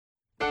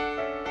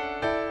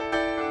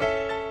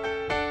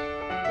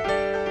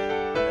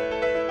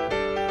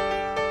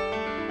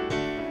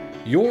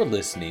You're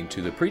listening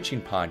to the preaching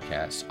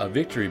podcast of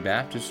Victory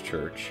Baptist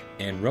Church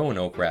in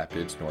Roanoke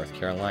Rapids, North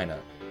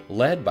Carolina,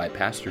 led by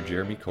Pastor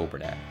Jeremy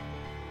Coburnack.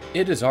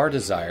 It is our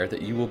desire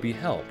that you will be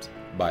helped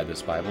by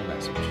this Bible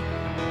message.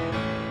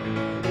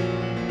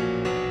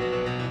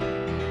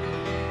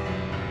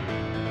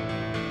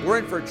 We're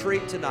in for a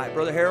treat tonight.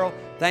 Brother Harold,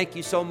 thank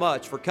you so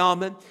much for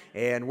coming,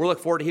 and we're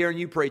looking forward to hearing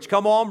you preach.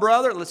 Come on,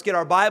 brother, let's get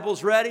our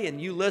Bibles ready, and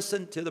you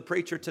listen to the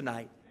preacher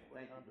tonight.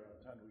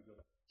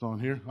 It's on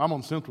here. I'm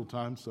on Central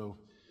Time, so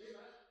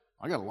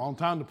I got a long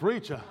time to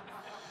preach.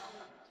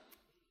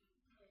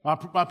 My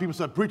people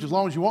said, preach as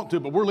long as you want to,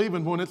 but we're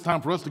leaving when it's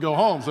time for us to go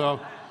home. So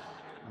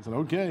I said,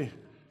 okay.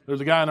 There's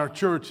a guy in our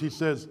church, he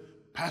says,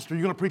 Pastor,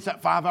 you going to preach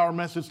that 5-hour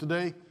message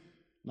today?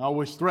 And I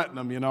always threaten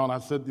him, and I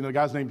said, the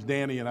guy's name's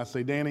Danny, and I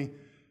say, Danny,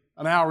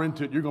 an hour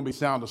into it, you're going to be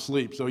sound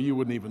asleep, so you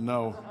wouldn't even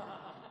know.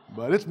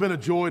 But it's been a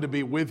joy to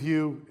be with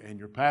you and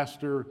your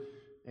pastor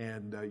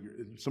and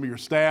some of your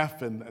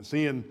staff and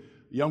seeing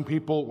young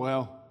people.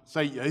 Well,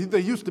 say they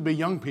used to be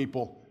young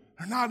people.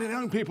 They're not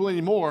young people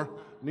anymore.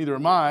 Neither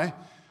am I.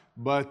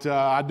 But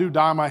I do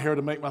dye my hair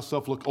to make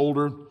myself look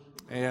older.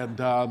 And,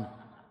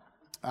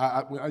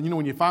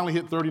 when you finally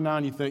hit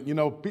 39, you think,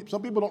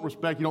 some people don't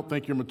respect you, don't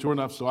think you're mature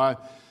enough. So I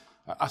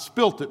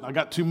spilt it. I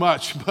got too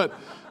much. But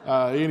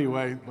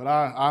anyway,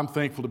 I'm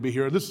thankful to be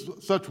here. This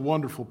is such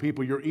wonderful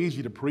people. You're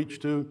easy to preach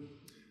to.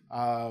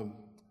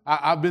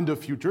 I've been to a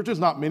few churches,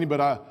 not many,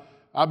 but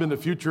I've been to a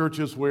few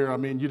churches where,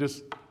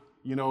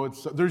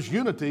 there's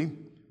unity,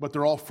 but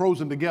they're all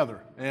frozen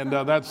together. And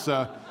that's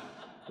a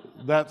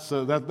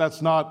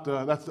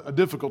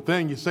difficult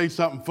thing. You say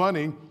something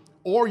funny,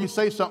 or you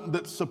say something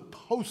that's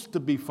supposed to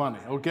be funny,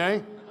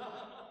 okay?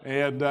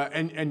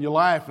 And you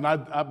laugh. And I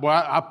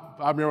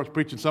remember I was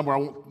preaching somewhere, I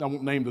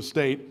won't name the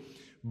state,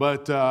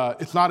 but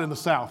it's not in the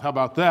South. How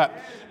about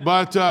that?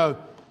 But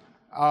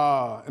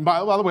and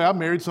by the way, I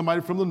married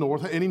somebody from the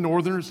North. Any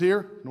Northerners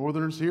here?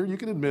 You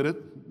can admit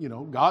it.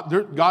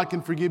 God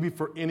can forgive you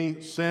for any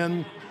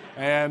sin.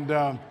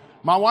 And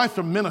my wife's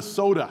from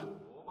Minnesota.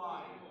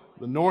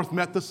 The North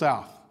met the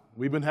South.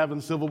 We've been having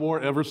the Civil War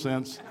ever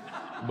since.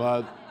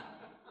 But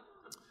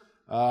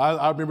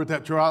I remember at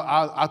that church,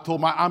 I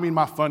told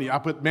my funny, I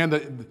put,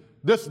 man,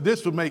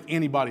 this would make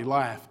anybody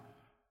laugh.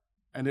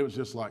 And it was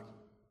just like,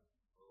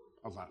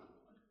 I was like,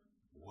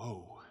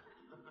 whoa.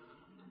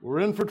 We're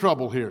in for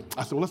trouble here.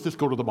 I said, well, let's just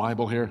go to the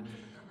Bible here.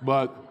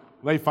 But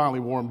they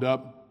finally warmed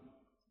up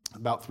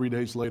about 3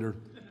 days later.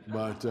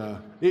 But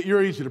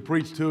you're easy to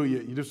preach to.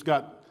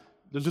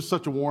 There's just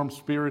such a warm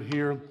spirit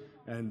here.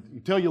 And you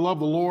tell you love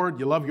the Lord,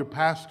 you love your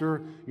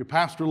pastor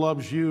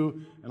loves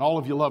you, and all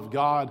of you love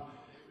God.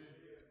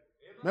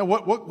 Man,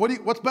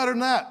 what's better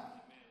than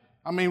that?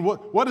 I mean,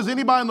 what does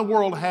anybody in the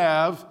world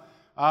have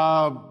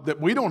that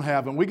we don't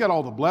have? And we got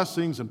all the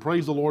blessings, and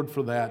praise the Lord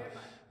for that.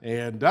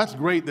 And that's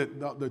great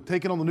that they're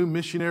taking on the new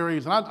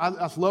missionaries. And I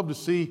just love to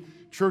see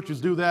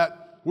churches do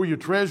that. Where your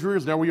treasure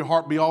is, there will your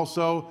heart be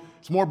also.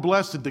 It's more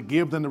blessed to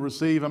give than to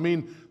receive. I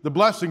mean, the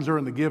blessings are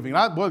in the giving.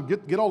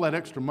 Get all that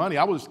extra money.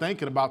 I was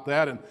thinking about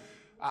that, and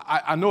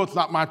I know it's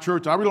not my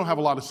church. I really don't have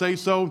a lot to say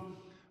so.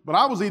 But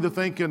I was either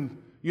thinking,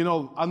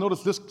 I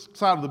noticed this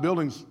side of the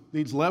building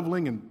needs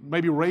leveling and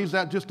maybe raise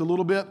that just a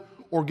little bit,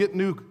 or get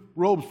new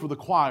robes for the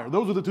choir.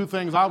 Those are the two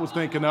things I was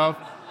thinking of.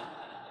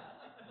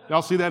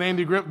 Y'all see that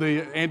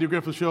the Andy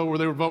Griffith show where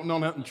they were voting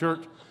on that in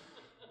church?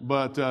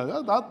 But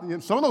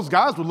some of those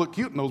guys would look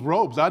cute in those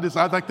robes. I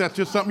think that's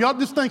just something y'all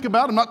just think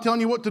about. I'm not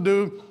telling you what to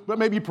do, but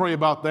maybe pray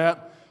about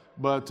that.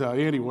 But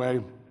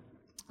anyway,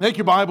 take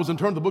your Bibles and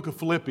turn to the book of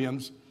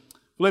Philippians.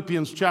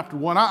 Philippians chapter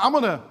 1. I'm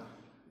going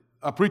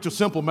to preach a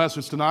simple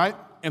message tonight.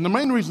 And the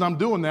main reason I'm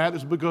doing that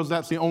is because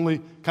that's the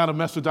only kind of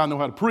message I know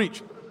how to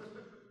preach.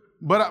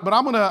 But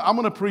I'm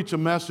going to preach a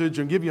message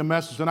and give you a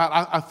message tonight.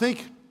 I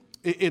think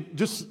it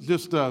just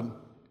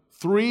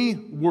 3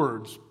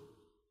 words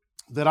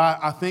that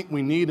I think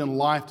we need in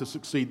life to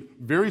succeed.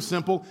 Very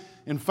simple.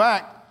 In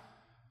fact,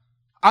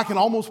 I can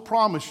almost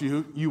promise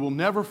you will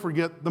never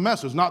forget the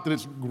message. Not that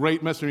it's a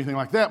great message or anything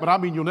like that, but I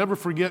mean you'll never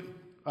forget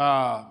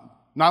not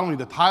only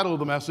the title of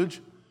the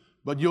message,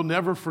 but you'll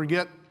never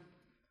forget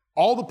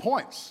all the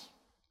points.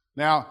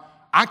 Now,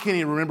 I can't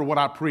even remember what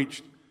I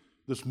preached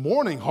this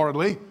morning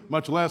hardly,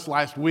 much less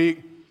last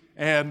week.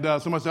 And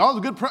somebody said, oh,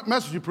 it was a good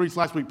message you preached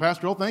last week,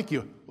 Pastor. Oh, thank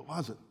you. What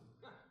was it?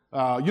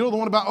 The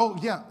one about, oh,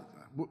 yeah.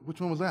 Which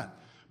one was that?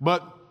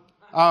 But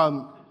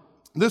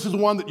this is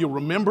one that you'll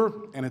remember,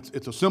 and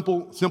it's a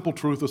simple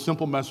truth, a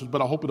simple message,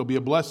 but I hope it'll be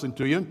a blessing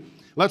to you.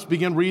 Let's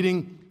begin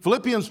reading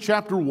Philippians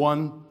chapter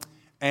 1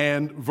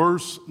 and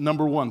verse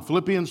number 1.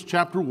 Philippians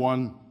chapter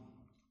 1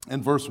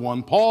 and verse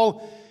 1.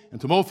 Paul and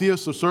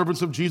Timotheus, the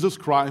servants of Jesus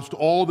Christ,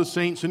 all the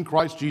saints in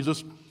Christ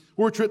Jesus,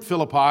 who are at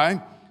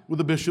Philippi with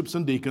the bishops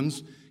and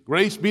deacons,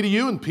 grace be to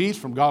you and peace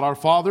from God our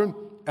Father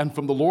and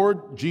from the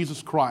Lord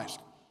Jesus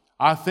Christ.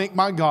 I thank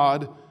my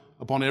God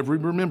upon every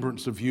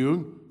remembrance of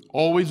you,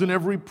 always in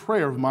every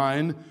prayer of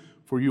mine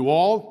for you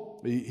all.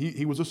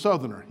 He was a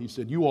Southerner. He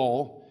said, you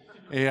all.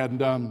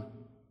 And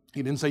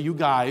he didn't say you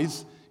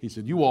guys. He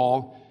said, you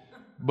all.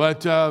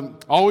 But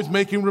always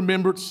making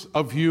remembrance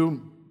of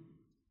you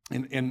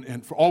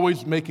and for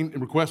always making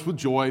requests with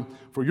joy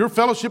for your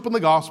fellowship in the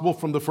gospel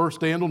from the first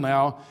day until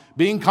now,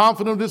 being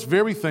confident of this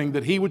very thing,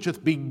 that he which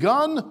hath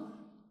begun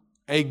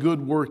a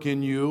good work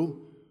in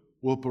you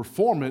will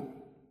perform it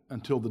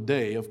until the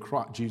day of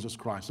Jesus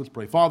Christ. Let's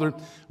pray. Father,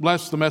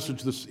 bless the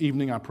message this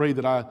evening. I pray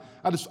that I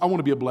want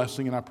to be a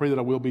blessing, and I pray that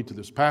I will be to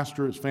this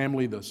pastor, his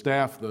family, the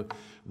staff,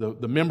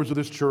 the members of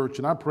this church,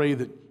 and I pray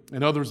that,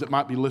 and others that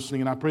might be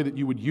listening, and I pray that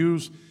you would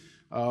use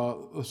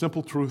a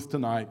simple truth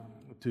tonight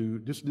to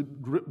just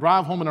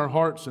drive home in our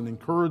hearts and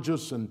encourage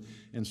us and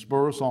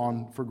spur us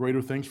on for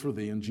greater things for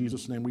thee. In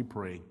Jesus' name we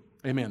pray.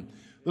 Amen.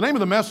 The name of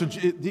the message,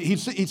 he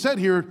said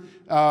here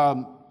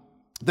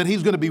that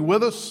he's going to be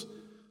with us.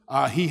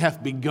 He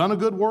hath begun a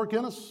good work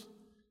in us,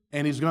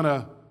 and he's going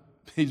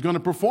to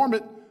perform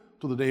it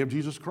to the day of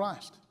Jesus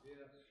Christ.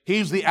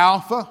 He's the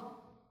Alpha,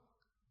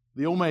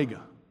 the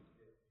Omega,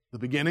 the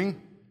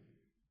beginning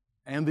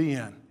and the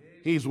end.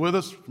 He's with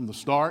us from the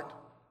start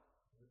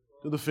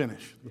to the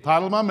finish. The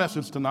title of my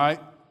message tonight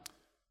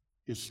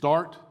is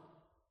Start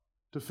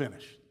to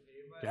Finish.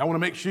 Okay, I want to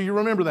make sure you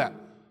remember that.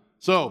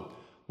 So,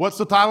 what's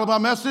the title of my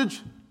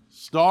message?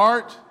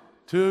 Start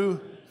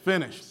to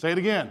Finish. Say it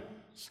again.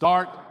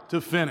 Start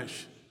to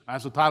finish.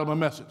 That's the title of my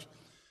message.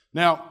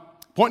 Now,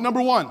 point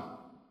number one.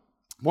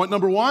 Point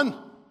number one,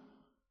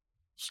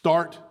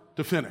 start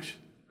to finish.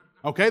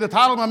 Okay, the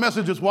title of my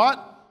message is what?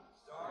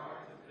 Start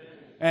to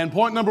finish. And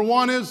point number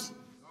one is?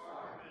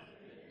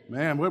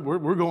 Man,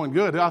 we're going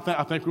good. I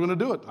think we're going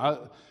to do it.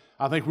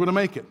 I think we're going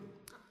to make it.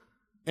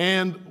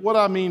 And what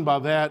I mean by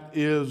that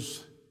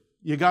is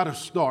you got to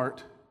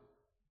start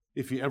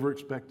if you ever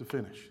expect to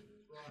finish.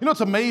 You know,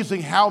 it's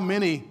amazing how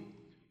many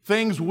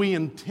things we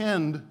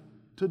intend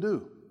to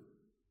do.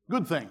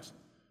 Good things.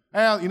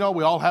 And, you know,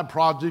 we all have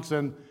projects,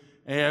 and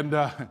in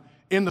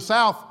the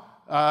South,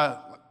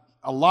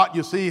 a lot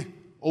you see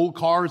old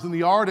cars in the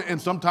yard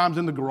and sometimes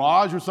in the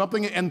garage or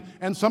something,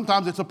 and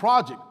sometimes it's a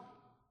project.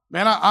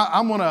 Man,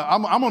 I'm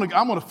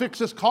gonna fix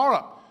this car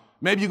up.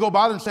 Maybe you go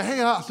by there and say,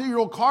 hey, I see your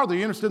old car there.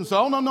 You interested in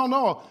saying, oh,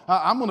 no,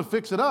 I'm gonna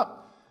fix it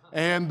up.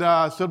 And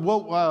I said,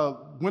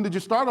 well, when did you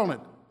start on it?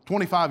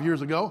 25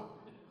 years ago.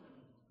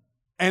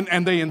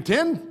 And they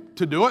intend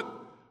to do it,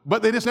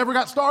 but they just never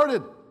got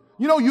started.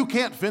 You know, you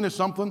can't finish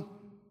something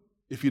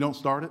if you don't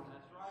start it.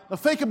 Now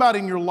think about it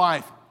in your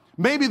life.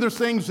 Maybe there's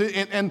things,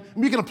 and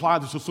you can apply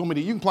this to so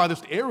many, you can apply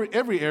this to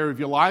every area of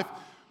your life,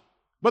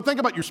 but think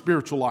about your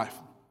spiritual life.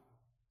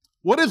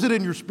 What is it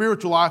in your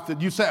spiritual life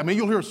that you say, I mean,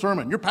 you'll hear a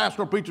sermon, your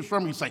pastor will preach a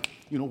sermon, you say,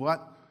 you know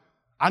what?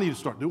 I need to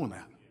start doing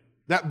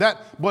that.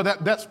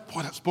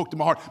 That spoke to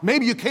my heart.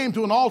 Maybe you came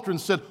to an altar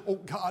and said, oh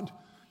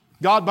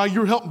God, by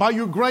your help, by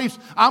your grace,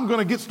 I'm going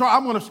to get started.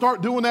 I'm going to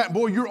start doing that.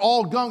 Boy, you're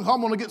all gung-ho. I'm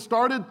going to get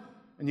started.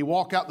 And you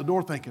walk out the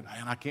door thinking,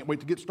 man, I can't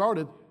wait to get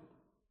started. And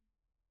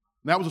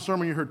that was a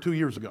sermon you heard 2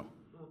 years ago.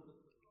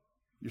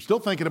 You're still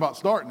thinking about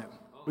starting it,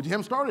 but you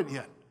haven't started it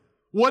yet.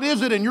 What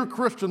is it in your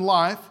Christian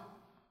life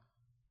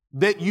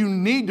that you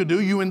need to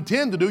do, you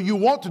intend to do, you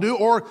want to do,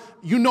 or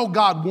you know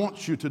God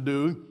wants you to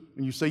do,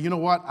 and you say, you know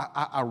what,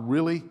 I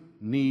really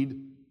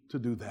need to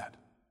do that.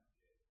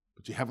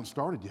 But you haven't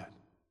started yet.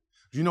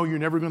 Do you know you're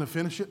never going to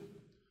finish it?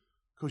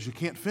 Because you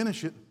can't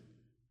finish it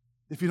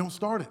if you don't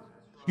start it.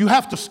 You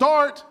have to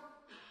start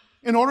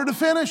in order to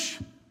finish.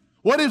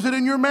 What is it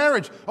in your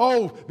marriage?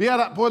 Oh,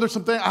 yeah, boy, there's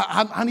something,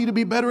 I need to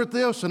be better at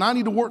this, and I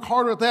need to work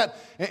harder at that.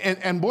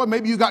 And boy,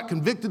 maybe you got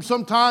convicted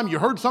sometime, you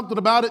heard something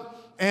about it,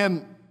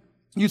 and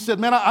you said,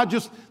 man,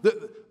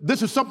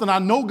 this is something I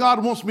know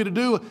God wants me to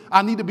do.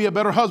 I need to be a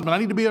better husband. I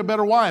need to be a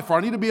better wife, or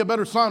I need to be a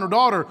better son or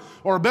daughter,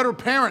 or a better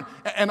parent.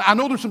 And I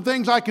know there's some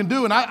things I can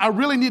do, and I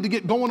really need to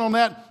get going on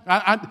that.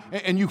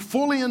 And you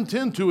fully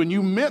intend to, and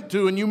you meant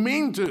to, and you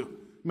mean to.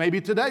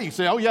 Maybe today you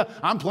say, oh yeah,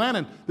 I'm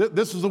planning.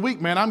 This is the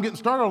week, man. I'm getting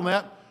started on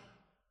that.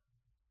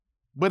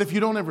 But if you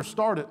don't ever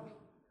start it,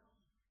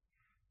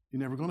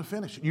 you're never going to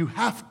finish it. You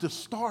have to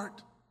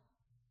start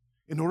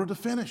in order to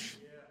finish.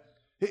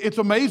 It's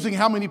amazing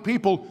how many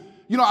people,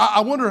 you know,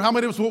 I wonder how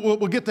many of us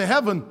will get to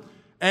heaven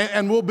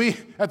and we'll be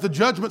at the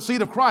judgment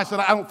seat of Christ.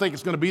 And I don't think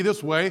it's going to be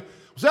this way.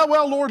 Say,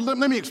 well, Lord, let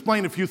me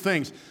explain a few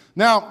things.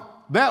 Now,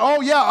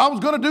 I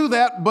was going to do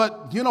that,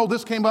 but, you know,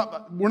 this came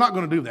up. We're not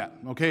going to do that,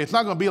 okay? It's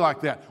not going to be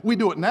like that. We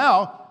do it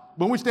now.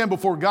 When we stand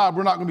before God,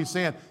 we're not going to be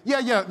saying,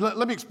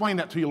 let me explain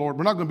that to you, Lord.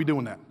 We're not going to be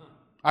doing that.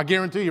 I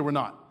guarantee you we're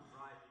not.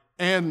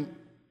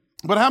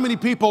 But how many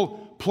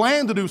people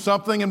plan to do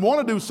something and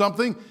want to do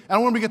something,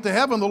 and when we get to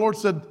heaven, the Lord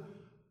said,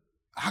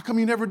 how come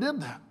you never did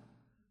that?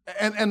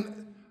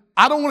 And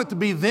I don't want it to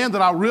be then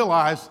that I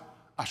realize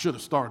I should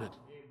have started.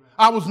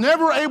 I was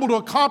never able to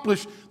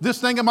accomplish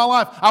this thing in my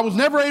life. I was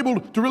never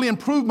able to really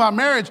improve my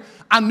marriage.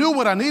 I knew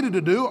what I needed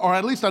to do, or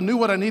at least I knew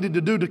what I needed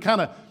to do to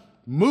kind of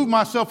move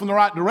myself in the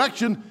right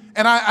direction.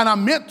 And I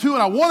meant to,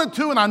 and I wanted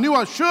to, and I knew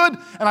I should,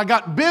 and I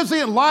got busy,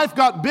 and life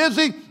got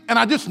busy, and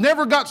I just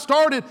never got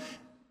started.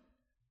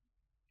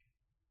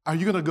 Are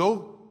you going to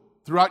go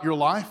throughout your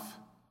life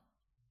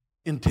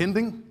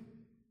intending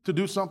to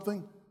do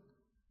something,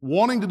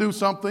 wanting to do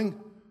something,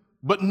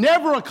 but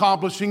never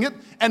accomplishing it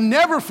and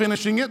never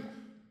finishing it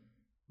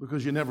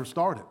because you never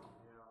started.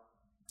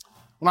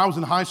 When I was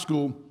in high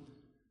school,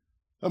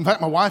 in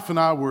fact, my wife and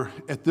I were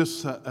at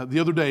this the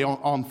other day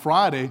on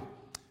Friday.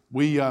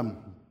 We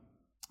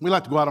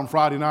like to go out on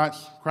Friday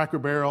nights, Cracker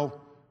Barrel,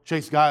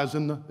 chase guys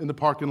in the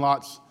parking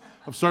lots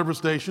of service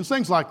stations,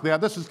 things like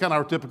that. This is kind of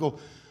our typical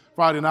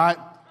Friday night.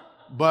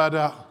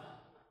 But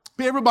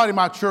everybody in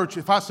my church,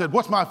 if I said,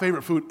 what's my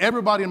favorite food?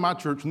 Everybody in my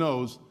church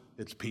knows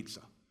it's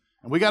pizza.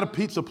 And we got a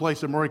pizza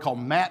place in Murray called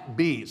Matt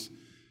B's.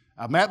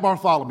 Matt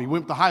Bartholomew, we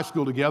went to high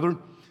school together,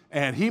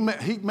 and he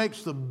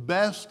makes the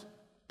best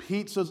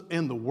pizzas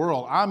in the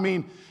world. I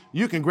mean,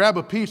 you can grab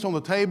a piece on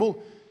the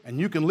table, and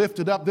you can lift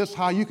it up this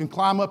high. You can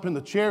climb up in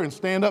the chair and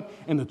stand up,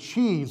 and the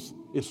cheese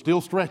is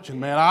still stretching,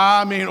 man.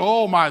 I mean,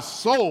 oh, my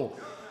soul.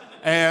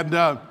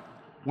 And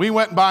we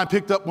went by and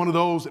picked up one of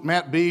those at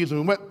Matt B's,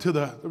 and we went to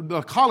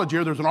the college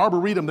here. There's an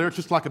arboretum there. It's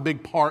just like a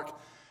big park.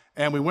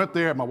 And we went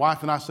there, and my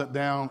wife and I sat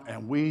down,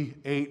 and we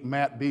ate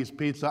Matt B's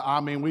pizza. I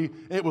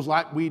mean, it was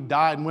like we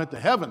died and went to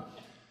heaven.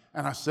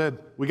 And I said,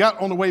 we got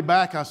on the way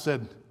back, I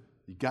said,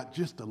 you got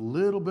just a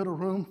little bit of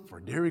room for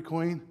Dairy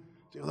Queen?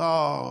 She goes,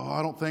 oh,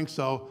 I don't think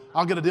so.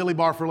 I'll get a dilly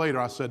bar for later.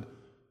 I said,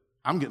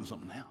 I'm getting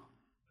something now.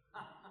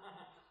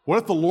 What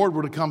if the Lord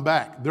were to come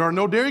back? There are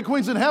no Dairy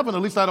Queens in heaven.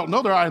 At least I don't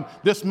know there are. And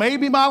this may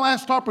be my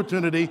last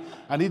opportunity.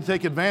 I need to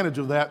take advantage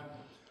of that.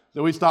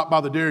 So we stopped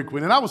by the Dairy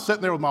Queen. And I was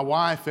sitting there with my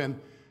wife, and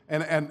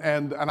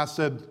I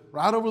said,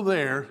 right over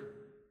there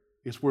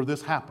is where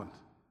this happened.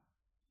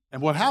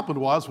 And what happened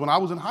was, when I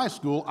was in high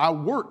school, I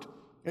worked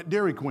at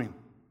Dairy Queen.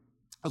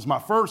 It was my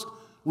first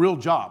real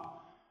job.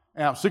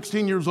 And I was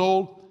 16 years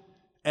old.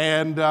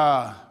 And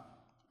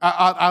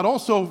I'd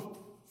also,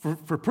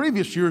 for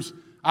previous years,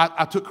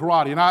 I took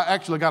karate, and I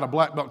actually got a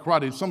black belt in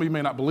karate. Some of you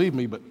may not believe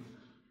me, but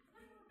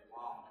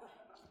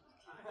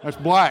that's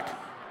black.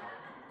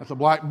 That's a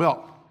black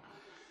belt.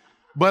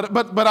 But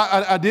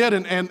I did,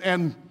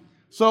 and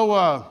so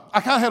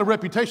I kind of had a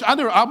reputation. I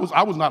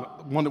was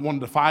not one that wanted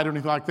to fight or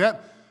anything like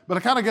that, but I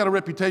kind of got a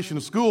reputation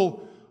in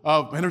school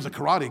of, man, there's a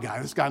karate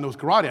guy. This guy knows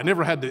karate. I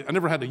never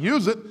had to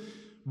use it,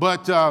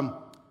 but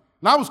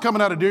and I was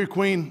coming out of Dairy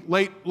Queen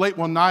late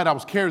one night. I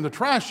was carrying the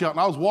trash out, and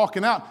I was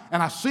walking out,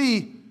 and I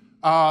see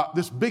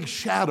this big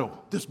shadow,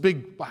 this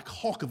big like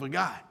hulk of a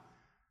guy.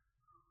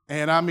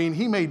 And I mean,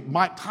 he made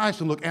Mike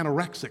Tyson look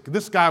anorexic.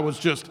 This guy was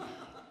just,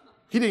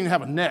 he didn't even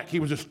have a neck. He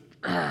was just,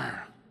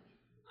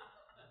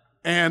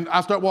 and I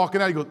start walking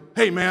out. He goes,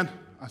 hey, man.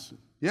 I said,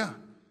 yeah.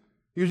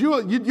 He goes,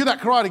 you're that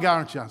karate guy,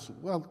 aren't you? I said,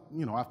 well,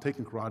 I've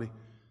taken karate.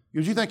 He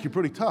goes, you think you're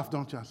pretty tough,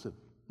 don't you? I said,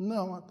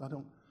 no, I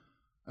don't.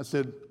 I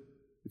said,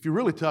 if you're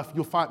really tough,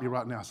 you'll fight me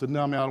right now. I said,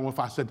 no, man, I don't want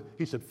to fight.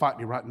 He said, fight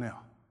me right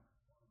now.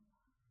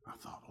 I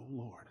thought, oh,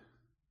 Lord.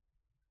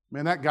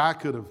 Man, that guy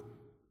could have,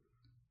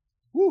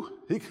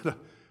 he could have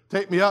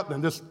taken me up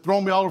and just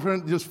thrown me all over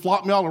and just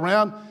flopped me all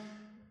around.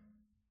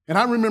 And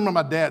I remember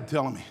my dad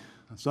telling me,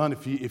 son,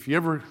 if you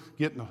ever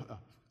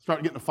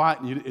start getting a fight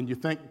and you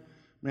think,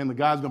 man, the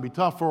guy's going to be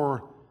tough,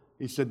 or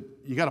he said,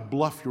 you got to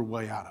bluff your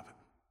way out of it.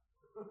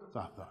 So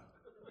I thought,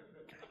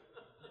 okay.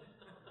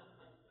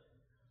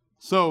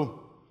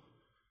 So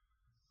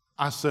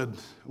I said,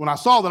 when I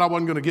saw that I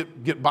wasn't going to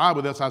get by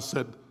with this, I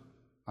said,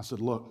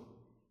 look,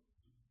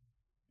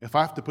 if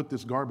I have to put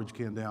this garbage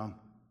can down,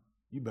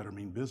 you better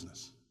mean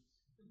business.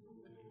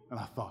 And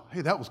I thought,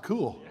 hey, that was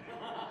cool.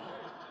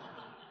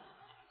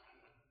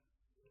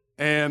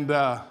 And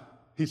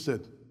he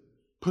said,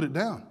 put it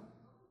down.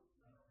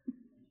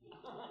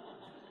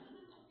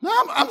 No,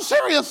 I'm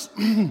serious.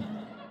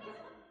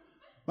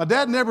 My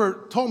dad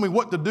never told me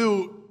what to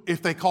do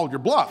if they called your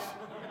bluff,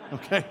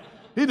 okay?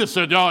 He just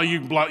said, oh, you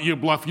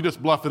bluff, you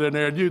just bluff it in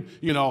there,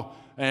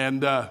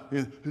 and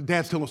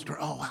Dad's telling the story,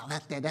 oh, wow,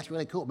 that's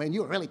really cool, man,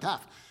 you were really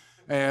tough.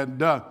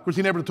 And, of course,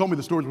 he never told me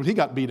the stories when he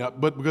got beat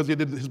up, but because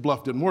his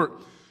bluff didn't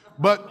work.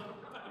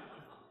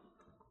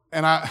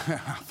 And I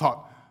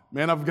thought,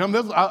 man, I've become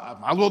this,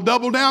 I will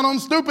double down on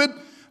stupid.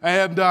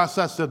 And so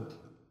I said,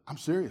 I'm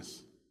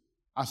serious.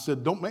 I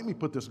said, don't make me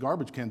put this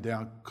garbage can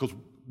down, because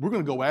we're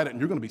going to go at it and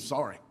you're going to be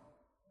sorry.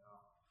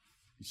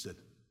 He said,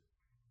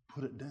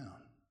 put it down.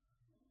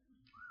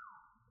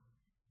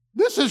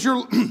 This is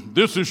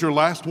your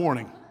last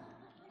warning.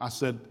 I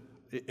said,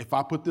 if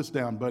I put this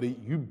down, buddy,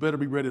 you better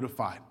be ready to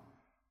fight.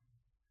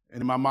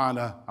 And in my mind,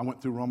 I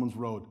went through Romans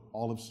Road.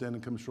 All have sinned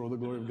and come short of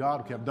the glory of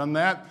God. Okay, I've done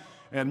that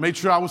and made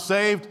sure I was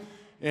saved.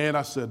 And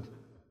I said,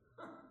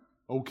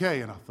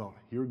 okay. And I thought,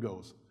 here it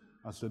goes.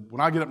 I said, when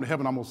I get up to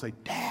heaven, I'm going to say,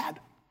 Dad,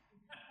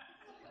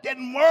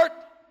 didn't work.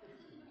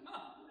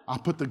 I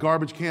put the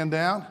garbage can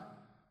down.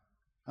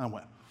 And I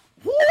went,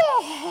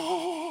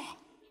 whoa.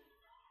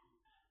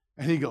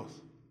 And he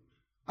goes,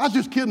 I was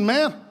just kidding,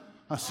 man.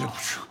 I said,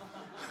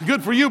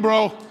 good for you,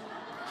 bro.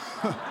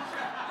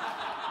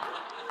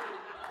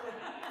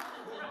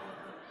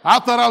 I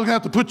thought I was going to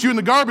have to put you in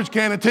the garbage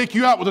can and take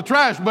you out with the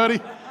trash,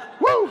 buddy.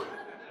 Woo!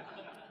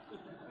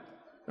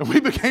 And we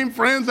became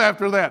friends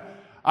after that.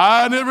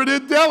 I never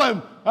did tell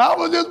him. I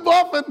was just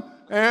bluffing,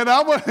 and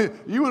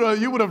you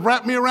would have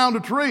wrapped me around a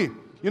tree.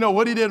 You know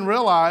what he didn't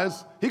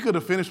realize? He could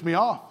have finished me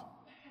off,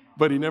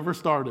 but he never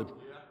started.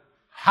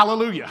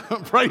 Hallelujah.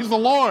 Praise the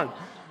Lord.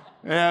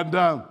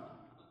 And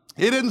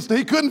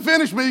he couldn't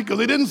finish me because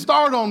he didn't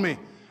start on me.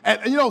 And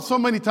you know, so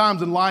many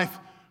times in life,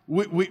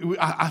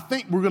 I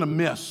think we're going to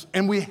miss,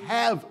 and we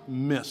have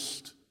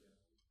missed.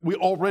 We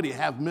already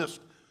have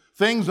missed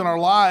things in our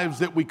lives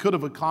that we could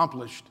have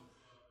accomplished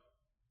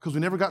because we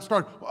never got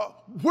started.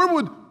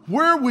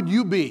 Where would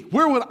you be?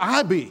 Where would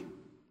I be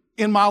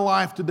in my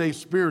life today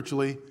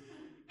spiritually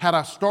had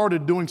I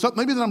started doing something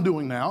maybe that I'm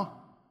doing now?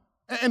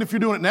 And if you're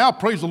doing it now,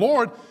 praise the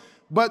Lord.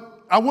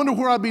 But I wonder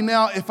where I'd be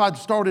now if I'd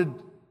started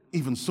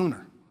even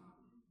sooner.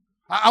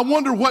 I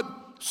wonder what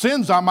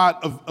sins I might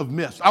have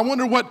missed. I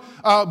wonder what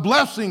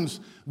blessings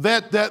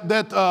that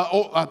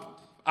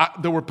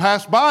were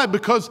passed by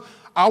because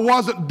I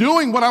wasn't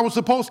doing what I was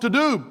supposed to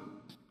do.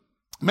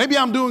 Maybe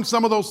I'm doing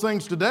some of those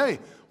things today.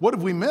 What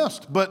have we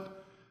missed?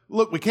 But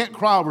look, we can't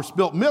cry over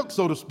spilt milk,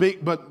 so to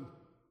speak, but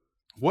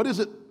what is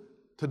it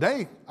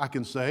today, I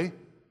can say,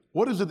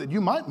 what is it that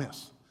you might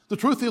miss? The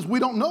truth is we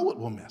don't know what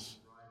we'll miss.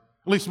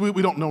 At least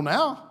we don't know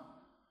now.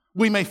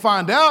 We may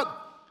find out.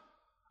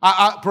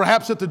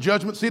 Perhaps at the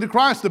judgment seat of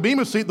Christ, the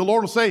Bema seat, the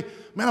Lord will say,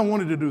 man, I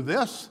wanted to do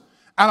this,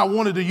 and I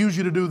wanted to use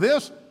you to do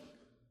this,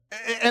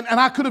 and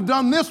I could have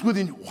done this with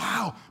you.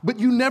 Wow, but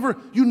you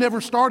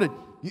never started.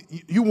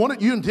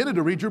 You intended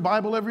to read your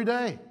Bible every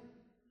day.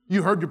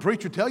 You heard your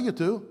preacher tell you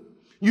to.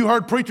 You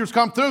heard preachers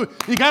come through.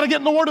 You got to get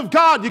in the Word of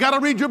God. You got to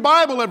read your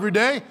Bible every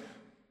day.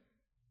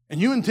 And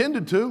you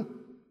intended to,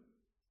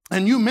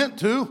 and you meant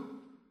to,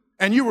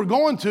 and you were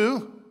going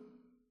to,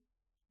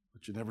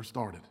 but you never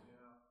started.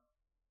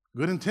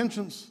 Good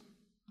intentions.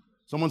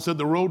 Someone said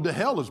the road to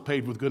hell is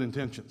paved with good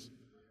intentions.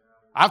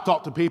 I've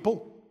talked to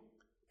people,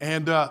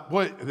 and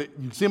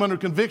you see them under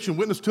conviction,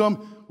 witness to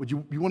them. Would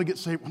you want to get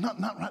saved? Well,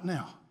 not right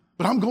now,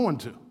 but I'm going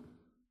to.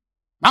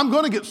 I'm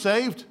going to get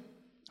saved.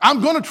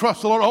 I'm going to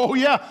trust the Lord. Oh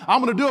yeah,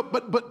 I'm going to do it,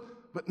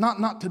 but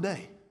not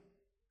today.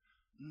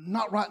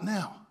 Not right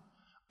now.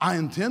 I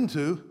intend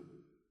to.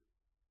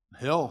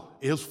 Hell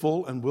is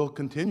full and will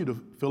continue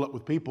to fill up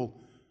with people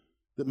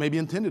that may be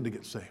intended to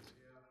get saved.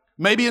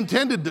 Maybe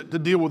intended to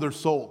deal with their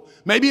soul.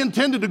 Maybe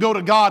intended to go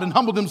to God and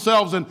humble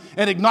themselves and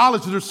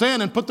acknowledge their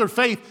sin and put their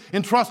faith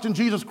and trust in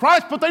Jesus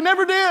Christ, but they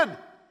never did.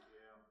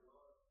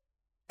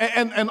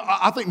 And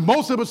I think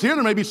most of us here,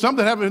 there may be some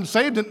that haven't been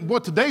saved, and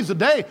well, today's the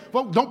day.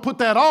 Well, don't put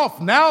that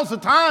off. Now's the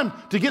time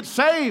to get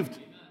saved.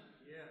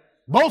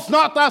 Boast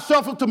not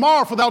thyself of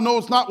tomorrow, for thou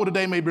knowest not what a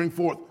day may bring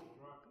forth.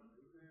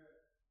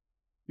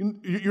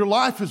 Your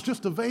life is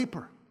just a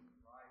vapor.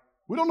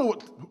 We don't know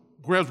what...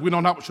 Whereas we know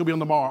not what shall be on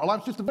tomorrow. Our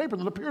life's just a vapor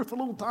that appears for a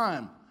little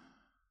time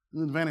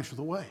and then vanishes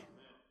away.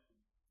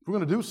 If we're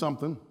going to do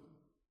something,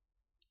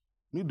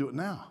 we need to do it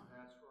now.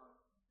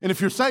 And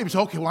if you're saved, you say,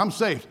 okay, well, I'm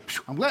saved.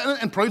 I'm glad,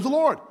 and praise the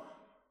Lord.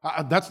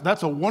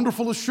 That's a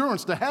wonderful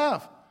assurance to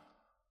have.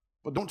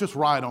 But don't just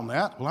ride on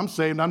that. Well, I'm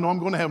saved, I know I'm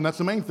going to heaven. That's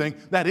the main thing.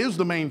 That is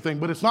the main thing,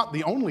 but it's not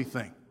the only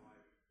thing.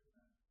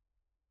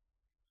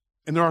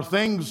 And there are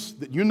things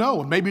that you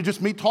know, and maybe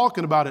just me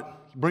talking about it,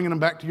 bringing them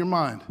back to your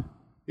mind.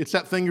 It's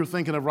that thing you're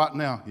thinking of right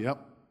now. Yep.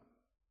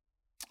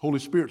 Holy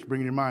Spirit's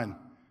bringing your mind.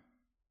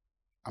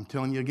 I'm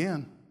telling you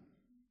again,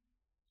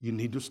 you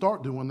need to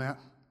start doing that.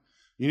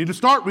 You need to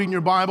start reading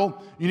your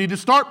Bible. You need to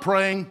start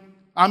praying.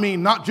 I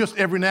mean, not just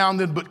every now and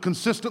then, but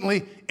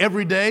consistently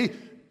every day.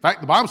 In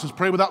fact, the Bible says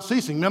pray without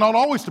ceasing. Men ought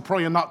always to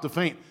pray and not to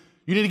faint.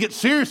 You need to get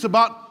serious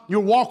about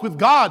your walk with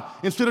God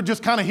instead of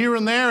just kind of here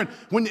and there. And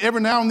when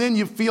every now and then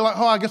you feel like,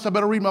 oh, I guess I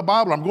better read my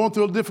Bible. I'm going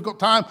through a difficult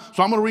time,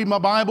 so I'm going to read my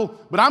Bible.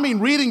 But I mean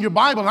reading your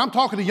Bible, and I'm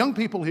talking to young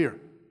people here.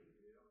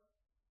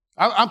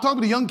 I'm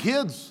talking to young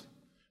kids,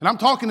 and I'm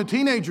talking to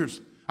teenagers.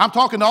 I'm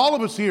talking to all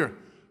of us here,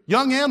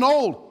 young and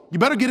old. You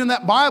better get in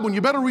that Bible, and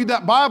you better read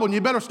that Bible, and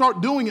you better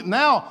start doing it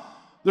now.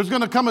 There's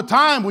going to come a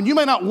time when you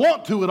may not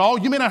want to at all.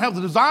 You may not have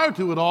the desire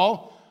to at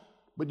all,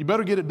 but you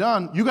better get it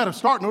done. You got to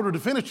start in order to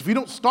finish. If you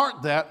don't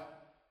start that,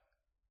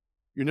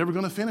 you're never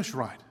going to finish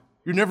right.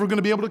 You're never going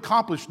to be able to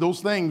accomplish those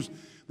things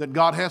that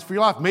God has for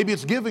your life. Maybe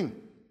it's giving.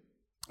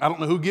 I don't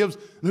know who gives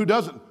and who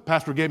doesn't.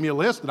 Pastor gave me a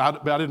list, and I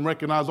didn't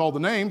recognize all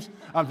the names.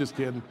 I'm just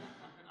kidding.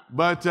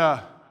 But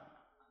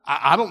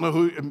I don't know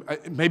who.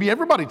 Maybe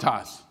everybody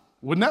tithes.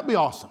 Wouldn't that be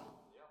awesome?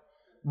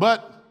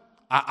 But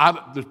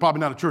there's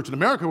probably not a church in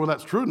America where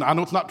that's true. And I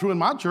know it's not true in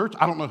my church.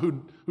 I don't know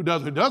who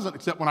does and who doesn't,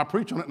 except when I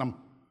preach on it and I'm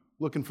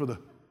looking for the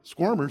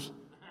squirmers.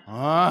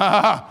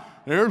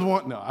 There's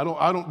one. No,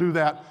 I don't do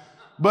that.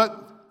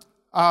 But,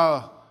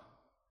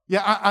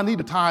 I need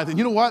to tithe. And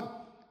you know what?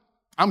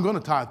 I'm going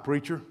to tithe,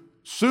 preacher.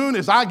 Soon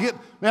as I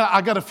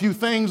got a few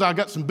things. I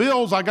got some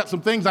bills. I got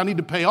some things I need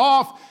to pay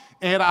off.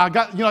 And I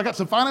got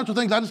some financial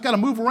things. I just got to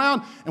move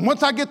around. And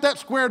once I get that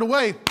squared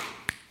away,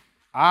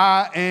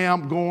 I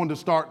am going to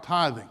start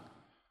tithing.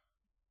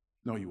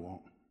 No, you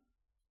won't.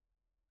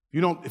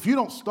 If you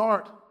don't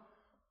start,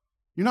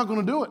 you're not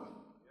going to do it.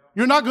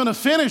 You're not going to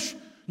finish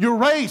your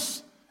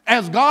race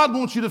as God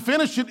wants you to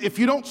finish it if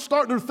you don't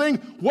start their thing.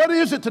 What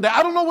is it today?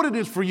 I don't know what it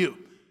is for you.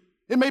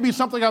 It may be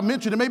something I've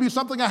mentioned. It may be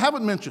something I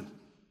haven't mentioned.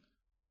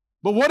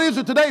 But what is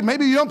it today?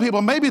 Maybe young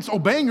people, maybe it's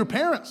obeying your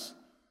parents.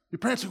 Your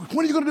parents say,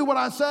 when are you going to do what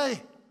I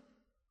say?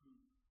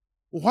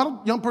 Well, why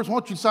don't young person, why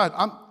don't you decide,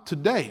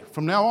 today,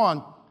 from now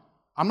on,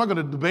 I'm not going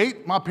to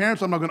debate my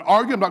parents. I'm not going to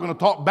argue. I'm not going to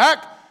talk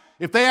back.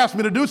 If they ask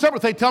me to do something,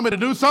 if they tell me to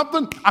do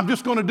something, I'm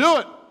just going to do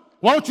it.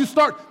 Why don't you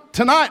start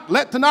tonight?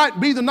 Let tonight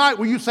be the night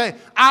where you say,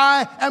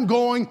 I am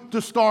going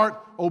to start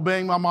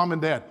obeying my mom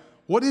and dad.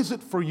 What is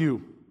it for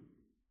you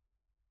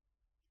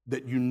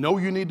that you know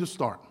you need to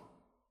start?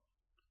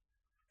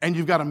 And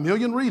you've got a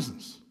million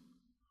reasons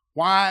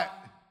why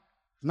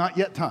it's not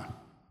yet time.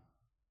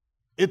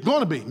 It's going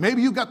to be.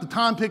 Maybe you've got the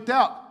time picked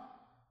out.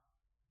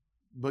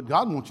 But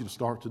God wants you to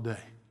start today.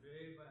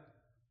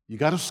 You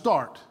got to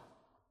start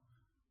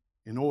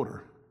in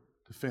order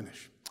to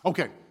finish.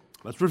 Okay,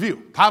 let's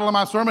review. Title of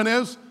my sermon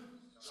is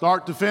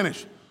Start to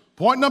Finish.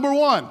 Point number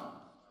 1,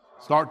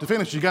 start to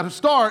finish. You got to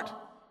start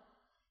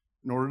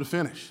in order to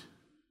finish.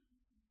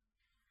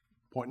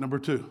 Point number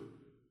 2,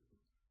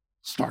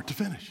 start to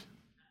finish.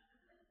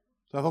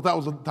 So I thought that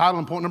was the title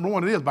and point number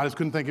 1. It is, but I just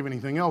couldn't think of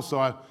anything else, so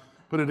I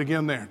put it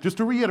again there, just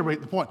to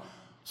reiterate the point.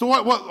 So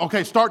what?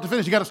 Okay, start to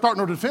finish. You got to start in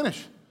order to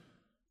finish.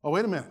 Oh,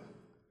 wait a minute.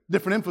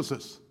 Different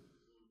emphasis.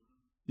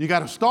 You got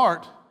to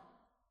start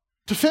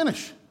to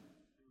finish.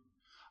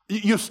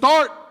 You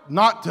start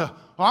not to,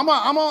 well,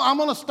 I'm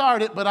going to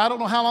start it, but I don't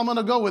know how I'm going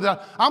to go with it.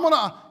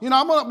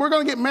 We're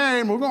going to get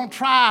married and we're going to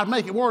try to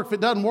make it work. If it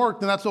doesn't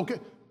work, then that's okay.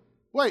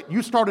 Wait,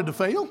 you started to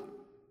fail?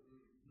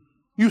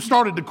 You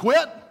started to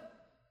quit?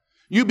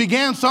 You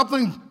began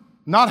something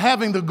not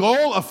having the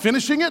goal of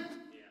finishing it?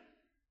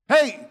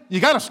 Hey,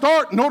 you got to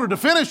start in order to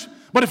finish.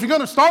 But if you're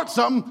going to start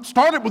something,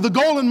 start it with the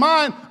goal in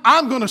mind.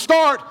 I'm going to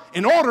start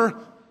in order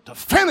to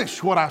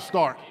finish what I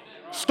start.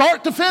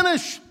 Start to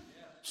finish.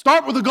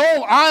 Start with the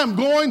goal. I am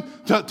going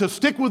to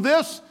stick with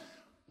this.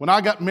 When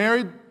I got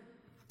married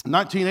in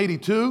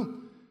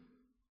 1982,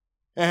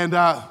 and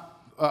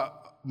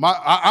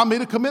I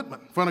made a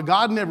commitment in front of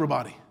God and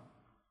everybody.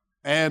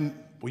 And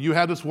well, you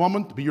had this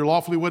woman to be your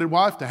lawfully wedded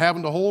wife, to have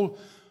and to hold,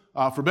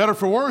 for better,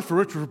 for worse, for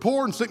richer, for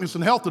poor, in sickness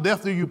and health, to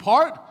death do you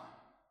part.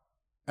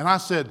 And I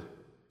said,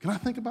 can I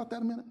think about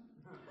that a minute?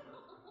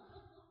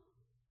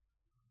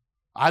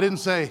 I didn't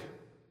say,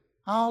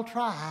 I'll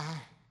try.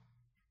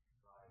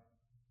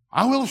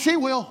 I will, she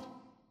will.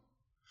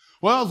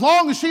 Well, as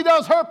long as she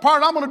does her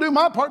part, I'm going to do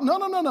my part.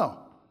 No.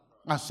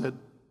 I said,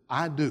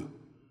 I do.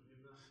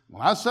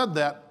 When I said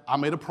that, I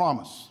made a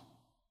promise.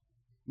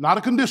 Not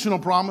a conditional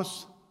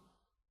promise.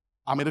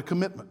 I made a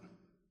commitment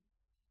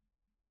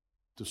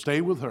to stay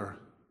with her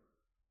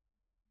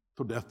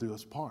till death do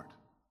us part.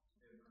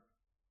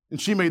 And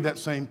she made that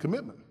same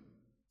commitment.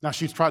 Now,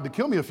 she's tried to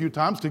kill me a few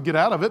times to get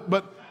out of it,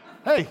 but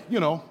hey,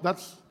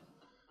 that's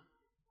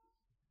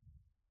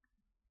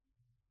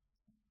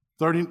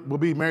 30. We'll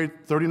be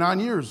married 39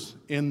 years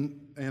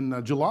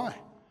in July.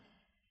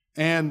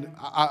 And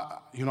I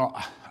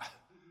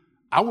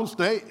will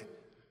stay.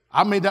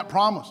 I made that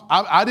promise.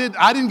 I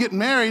didn't get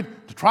married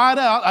to try it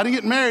out. I didn't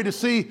get married to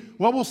see,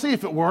 well, we'll see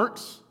if it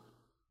works.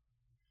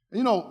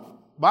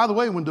 By the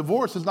way, when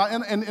divorce is not,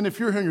 and if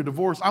you're here and you're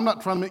divorced, I'm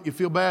not trying to make you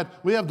feel bad.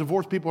 We have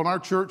divorced people in our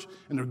church,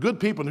 and they're good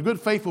people, and they're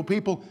good, faithful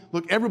people.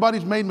 Look,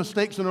 everybody's made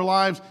mistakes in their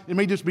lives. It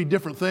may just be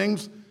different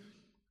things.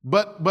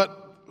 But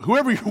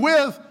whoever you're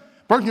with,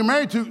 person you're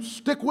married to,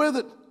 stick with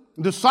it.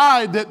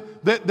 Decide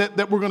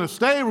that we're going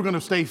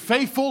to stay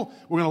faithful.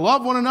 We're going to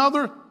love one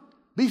another.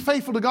 Be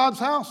faithful to God's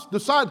house.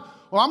 Decide,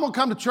 well, I'm going to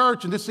come to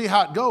church and just see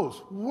how it goes.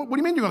 What do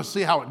you mean you're going to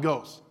see how it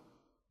goes?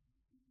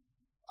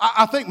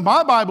 I think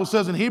my Bible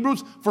says in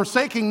Hebrews,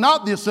 forsaking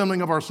not the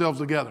assembling of ourselves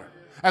together,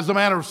 as the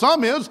manner of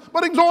some is,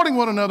 but exhorting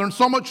one another, and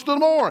so much the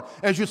more,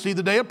 as you see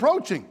the day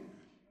approaching.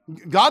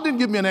 God didn't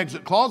give me an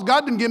exit clause.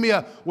 God didn't give me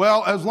a,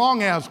 well, as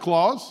long as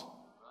clause.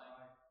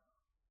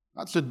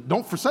 God said,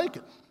 don't forsake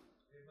it.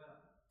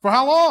 For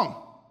how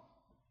long?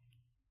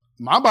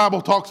 My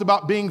Bible talks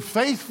about being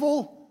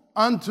faithful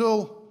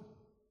until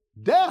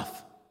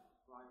death.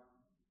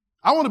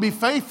 I want to be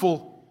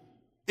faithful.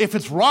 If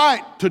it's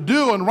right to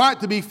do and right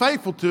to be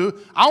faithful to,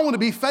 I want to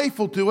be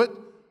faithful to it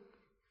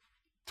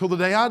till the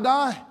day I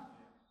die.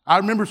 I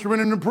remember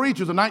surrendering to preach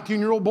as a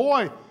 19-year-old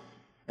boy,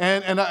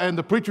 and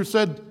the preacher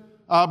said,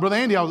 Brother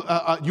Andy,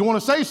 you want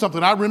to say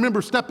something? I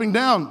remember stepping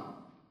down.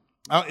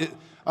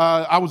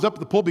 I was up at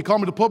the pulpit. He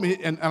called me to the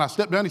pulpit, and I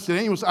stepped down. He said,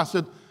 Andy, I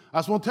said, I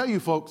just want to tell you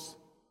folks,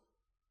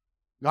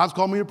 God's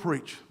called me to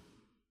preach.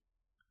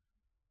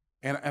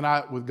 And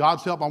with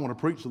God's help, I want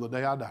to preach till the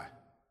day I die.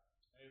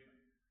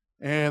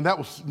 And that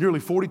was nearly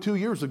 42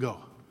 years ago.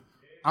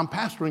 I'm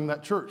pastoring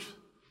that church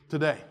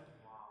today.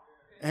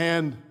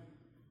 And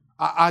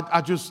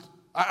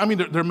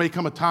there may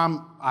come a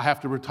time I have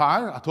to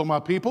retire. I told my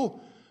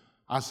people,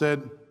 I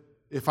said,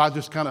 if I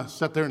just kind of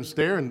sit there and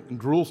stare and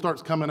drool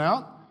starts coming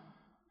out,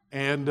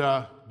 and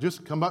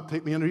just come up,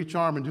 take me under each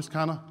arm, and just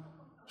kind of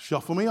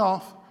shuffle me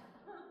off.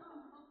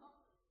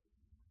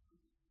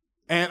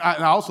 And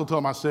I also told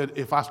him, I said,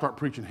 if I start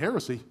preaching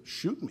heresy,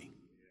 shoot me.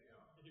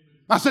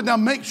 I said, now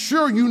make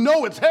sure you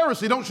know it's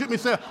heresy. Don't shoot me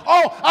and say,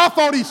 oh, I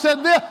thought he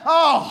said this.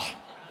 Oh.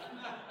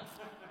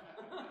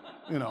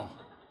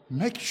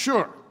 Make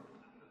sure.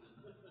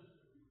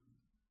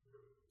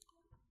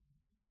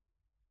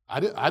 I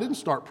didn't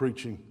start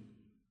preaching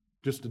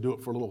just to do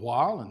it for a little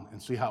while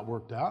and see how it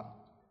worked out.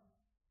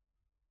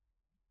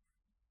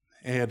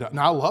 And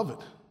I love it.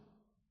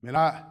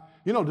 To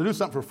do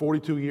something for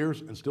 42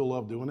 years and still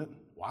love doing it,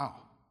 wow.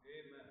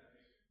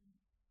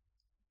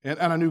 Amen.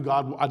 And I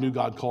knew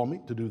God called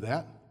me to do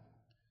that.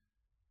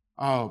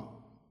 Don't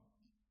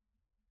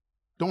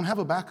have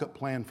a backup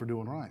plan for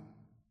doing right.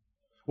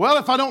 Well,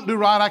 if I don't do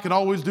right, I can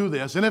always do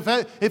this. And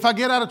if I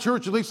get out of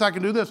church, at least I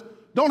can do this.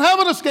 Don't have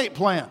an escape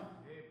plan.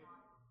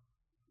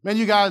 Man,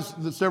 you guys,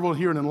 several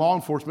here in law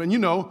enforcement,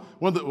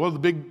 one of the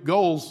big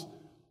goals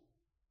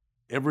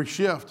every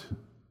shift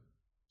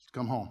is to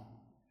come home.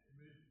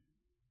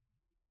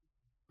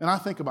 And I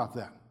think about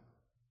that.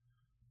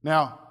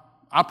 Now,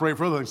 I pray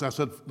for other things. I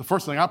said the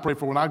first thing I pray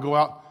for when I go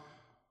out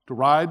to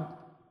ride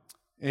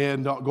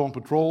and go on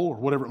patrol or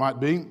whatever it might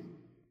be,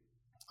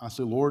 I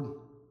say, Lord,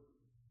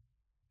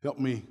 help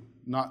me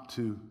not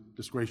to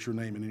disgrace your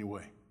name in any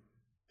way.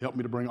 Help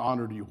me to bring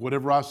honor to you.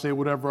 Whatever I say,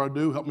 whatever I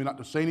do, help me not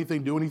to say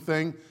anything, do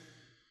anything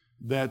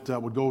that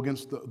would go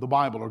against the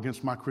Bible or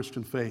against my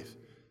Christian faith.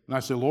 And I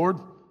say, Lord,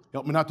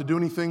 help me not to do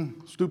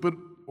anything stupid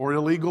or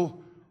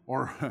illegal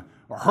or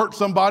hurt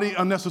somebody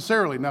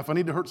unnecessarily. Now, if I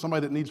need to hurt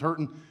somebody that needs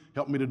hurting,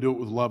 help me to do it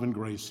with love and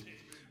grace.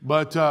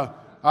 But I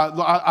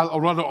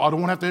don't want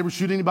to have to ever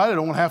shoot anybody. I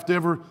don't want to have to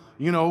ever,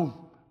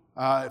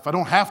 if I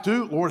don't have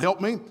to, Lord,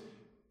 help me.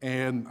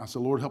 And I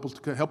said, Lord, help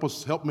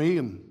me,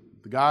 and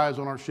the guys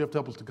on our shift,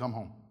 help us to come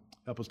home.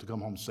 Help us to come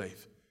home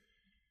safe.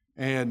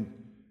 And,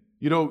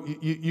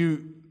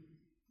 you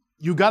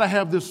got to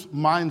have this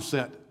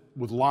mindset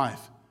with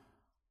life.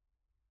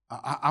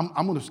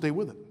 I'm going to stay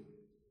with it.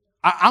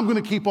 I'm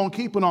going to keep on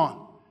keeping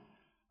on.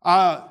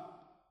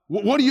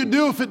 What do you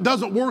do if it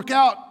doesn't work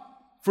out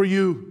for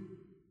you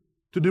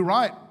to do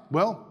right?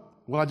 Well,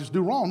 I just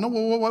do wrong. No,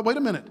 wait a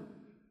minute.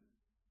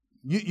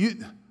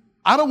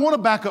 I don't want a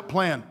backup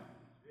plan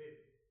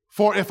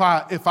for if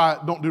I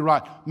don't do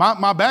right.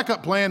 My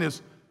backup plan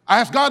is I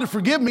ask God to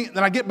forgive me,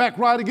 then I get back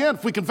right again.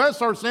 If we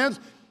confess our sins,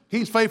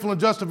 He's faithful and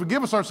just to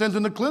forgive us our sins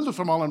and to cleanse us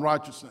from all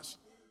unrighteousness.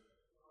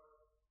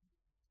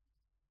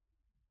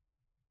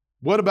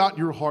 What about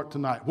your heart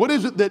tonight? What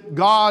is it that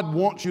God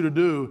wants you to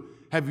do?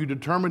 Have you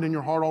determined in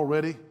your heart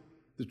already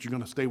that you're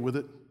going to stay with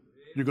it?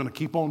 You're going to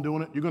keep on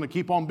doing it? You're going to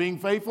keep on being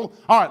faithful?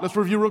 All right, let's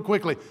review real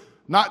quickly.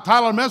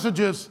 Tyler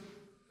messages,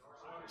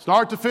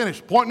 start to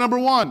finish. Point number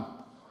 1,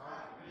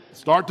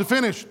 start to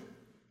finish.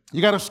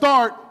 You got to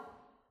start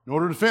in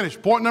order to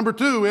finish. Point number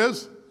 2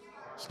 is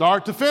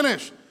start to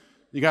finish.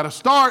 You got to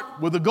start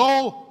with the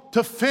goal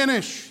to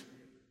finish.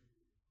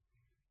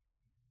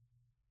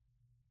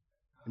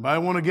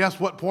 Anybody want to guess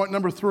what point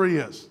number 3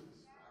 is?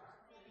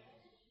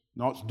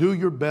 No, it's do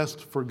your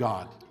best for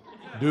God.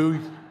 You're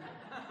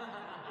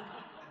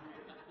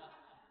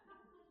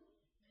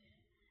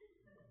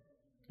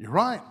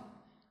right.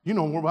 You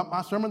know more about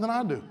my sermon than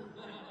I do.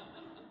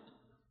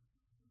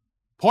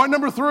 Point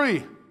number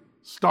 3,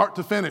 start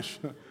to finish.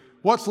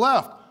 What's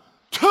left?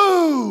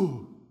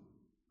 2.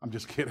 I'm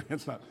just kidding.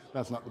 That's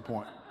not the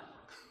point.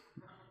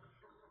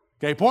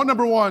 Okay, point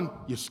number 1,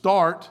 you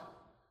start.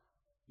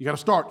 You got to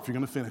start if you're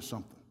going to finish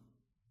something.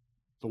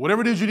 So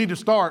whatever it is you need to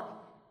start,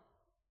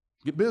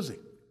 get busy.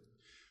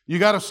 You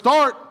got to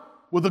start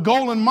with a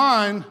goal in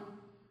mind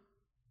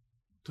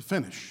to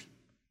finish.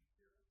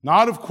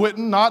 Not of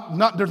quitting,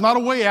 there's not a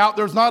way out,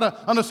 there's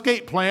not an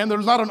escape plan,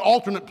 there's not an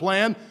alternate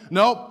plan.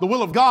 No, the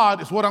will of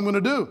God is what I'm going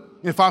to do.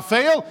 If I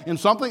fail in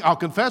something, I'll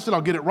confess it,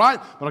 I'll get it right,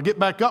 but I'll get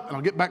back up and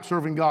I'll get back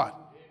serving God.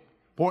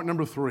 Point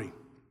number 3,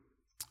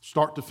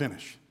 start to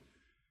finish.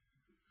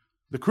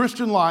 The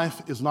Christian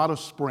life is not a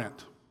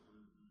sprint.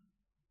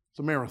 It's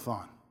a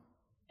marathon.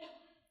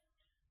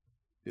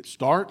 It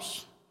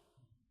starts.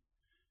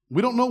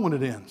 We don't know when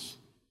it ends.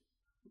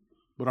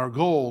 But our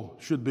goal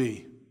should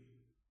be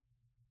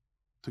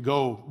to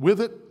go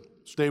with it,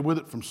 stay with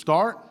it from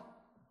start,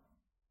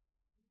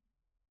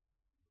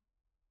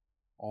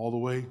 all the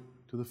way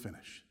to the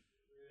finish.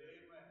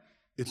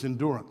 It's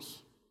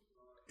endurance.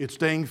 It's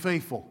staying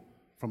faithful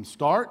from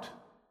start,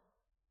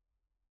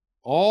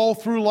 all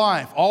through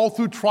life, all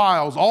through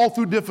trials, all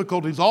through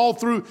difficulties, all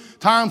through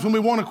times when we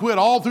want to quit,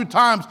 all through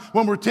times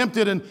when we're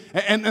tempted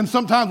and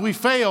sometimes we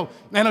fail,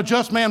 and a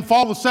just man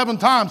falleth 7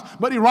 times,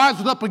 but he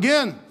rises up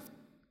again.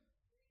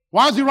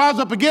 Why does he rise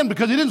up again?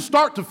 Because he didn't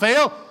start to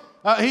fail.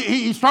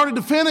 He started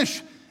to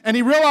finish, and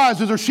he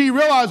realizes, or she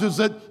realizes,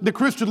 that the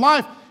Christian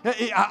life,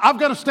 I've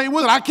got to stay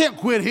with it. I can't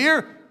quit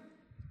here.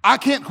 I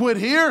can't quit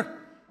here.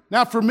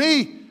 Now for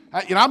me,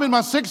 I'm in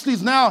my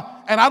 60s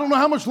now, and I don't know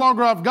how much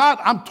longer I've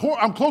got.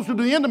 I'm closer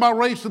to the end of my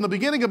race than the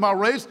beginning of my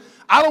race.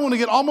 I don't want to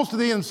get almost to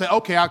the end and say,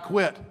 okay, I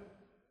quit.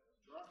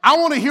 I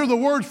want to hear the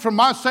words from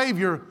my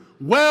Savior,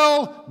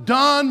 well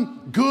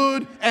done,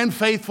 good and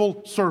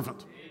faithful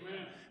servant.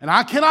 Amen. And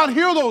I cannot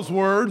hear those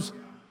words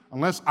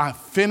unless I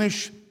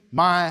finish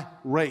my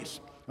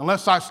race,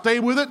 unless I stay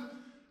with it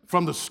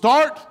from the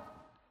start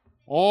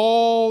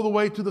all the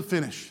way to the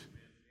finish.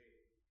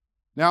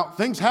 Now,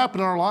 things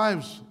happen in our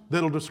lives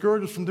that'll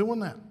discourage us from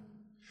doing that.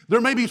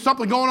 There may be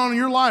something going on in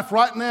your life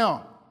right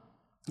now.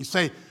 You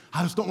say,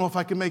 I just don't know if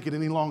I can make it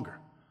any longer.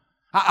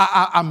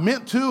 I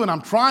meant to, and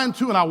I'm trying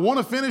to, and I want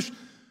to finish,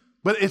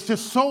 but it's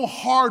just so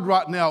hard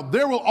right now.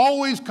 There will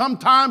always come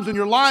times in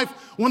your life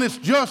when it's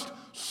just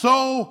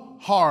so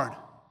hard.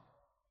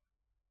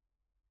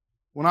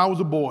 When I was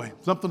a boy,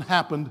 something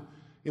happened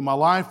in my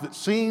life that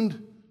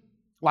seemed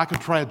like a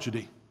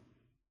tragedy,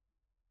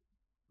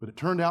 but it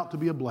turned out to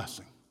be a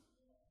blessing.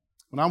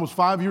 When I was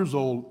 5 years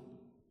old,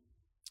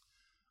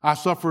 I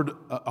suffered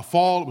a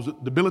fall. It was a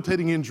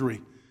debilitating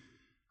injury.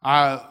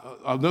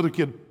 Another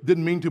kid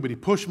didn't mean to, but he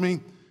pushed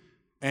me,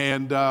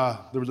 and there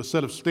was a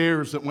set of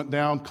stairs that went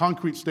down,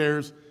 concrete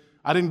stairs.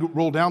 I didn't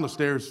roll down the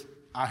stairs.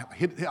 I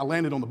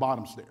landed on the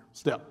bottom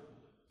step.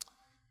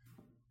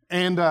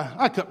 And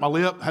I cut my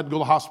lip, had to go to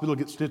the hospital to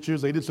get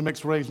stitches. They did some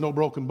x-rays, no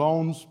broken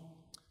bones,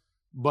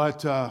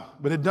 but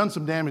it had done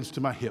some damage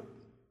to my hip.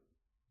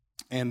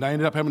 And I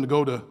ended up having to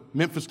go to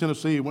Memphis,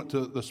 Tennessee. Went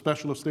to the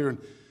specialist there,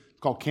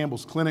 called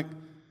Campbell's Clinic.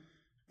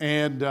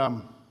 And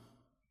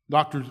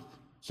doctor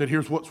said,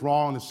 here's what's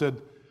wrong. And said,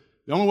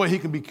 the only way he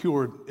can be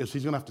cured is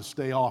he's going to have to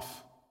stay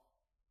off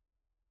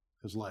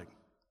his leg.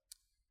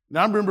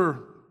 Now, I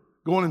remember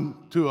going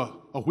into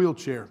a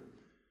wheelchair,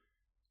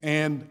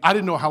 and I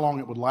didn't know how long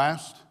it would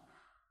last.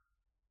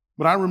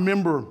 But I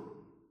remember,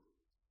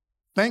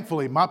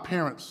 thankfully, my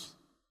parents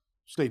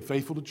stayed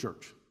faithful to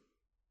church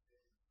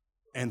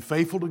and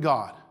faithful to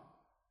God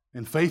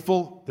and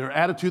faithful, their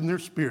attitude and their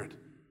spirit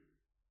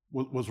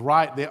was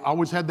right. They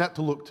always had that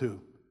to look to.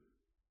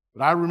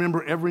 But I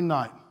remember every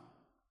night,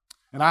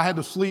 and I had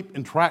to sleep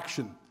in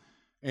traction,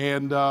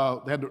 and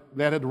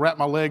they had to wrap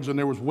my legs, and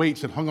there was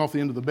weights that hung off the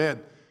end of the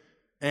bed.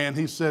 And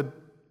he said,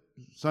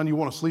 son, you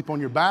want to sleep on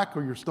your back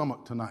or your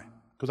stomach tonight?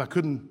 Because I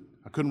couldn't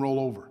roll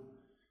over.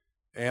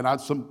 And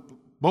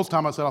most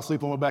time I said I'll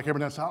sleep on my back. Every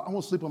night I said, I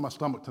want to sleep on my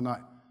stomach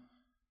tonight.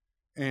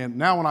 And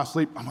now when I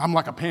sleep, I'm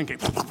like a pancake.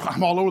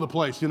 I'm all over the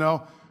place,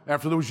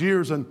 after those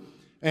years.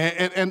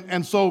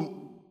 And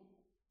so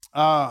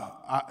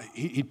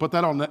he put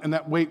that on, and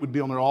that weight would be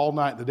on there all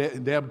night. The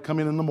dad would come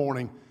in the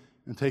morning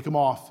and take them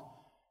off.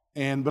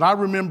 But I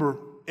remember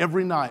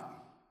every night,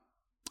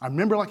 I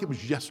remember like it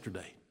was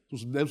yesterday.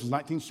 This was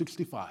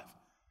 1965.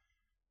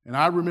 And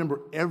I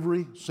remember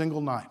every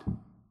single night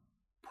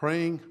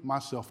praying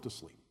myself to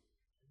sleep.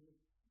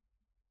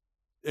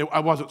 I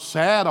wasn't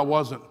sad. I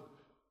wasn't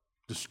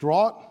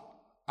distraught.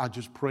 I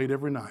just prayed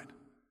every night.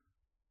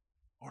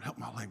 Lord, help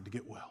my leg to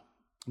get well.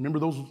 Remember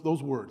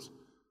those words.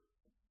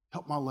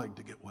 Help my leg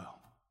to get well.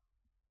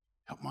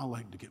 Help my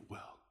leg to get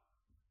well.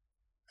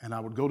 And I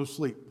would go to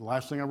sleep. The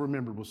last thing I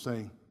remembered was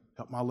saying,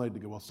 help my leg to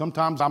get well.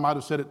 Sometimes I might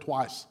have said it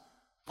twice.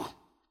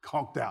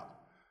 Conked out.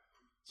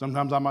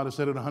 Sometimes I might have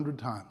said it 100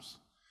 times.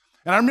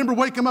 And I remember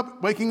waking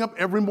up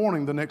every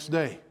morning the next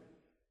day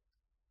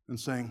and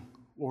saying,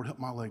 Lord, help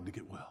my leg to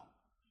get well.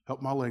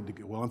 Help my leg to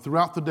get well. And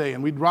throughout the day,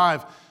 and we'd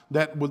drive,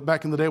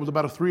 back in the day, it was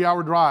about a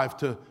 3-hour drive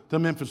to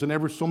Memphis, and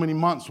every so many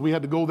months we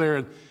had to go there,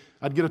 and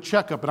I'd get a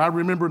checkup. And I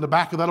remember in the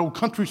back of that old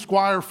Country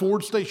Squire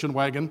Ford station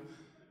wagon,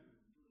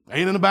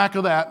 laying in the back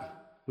of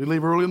that, we'd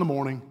leave early in the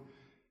morning,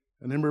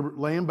 and I remember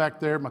laying back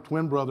there, my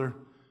twin brother,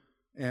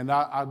 and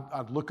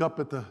I'd look up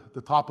at the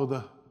top of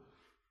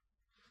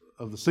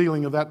the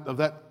ceiling of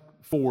that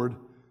Ford,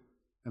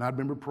 and I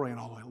remember praying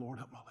all the way, Lord,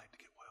 help my leg to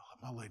get well,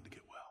 help my leg to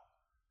get well.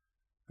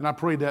 And I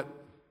prayed that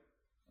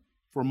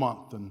for a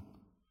month, and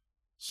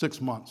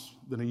 6 months,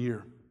 then a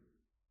year,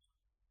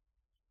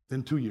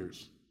 then 2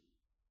 years,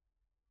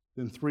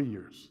 then 3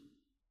 years,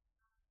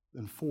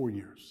 then 4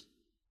 years,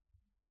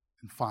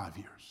 and 5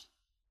 years.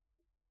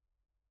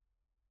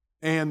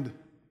 And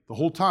the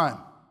whole time,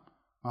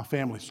 my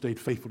family stayed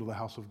faithful to the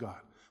house of God.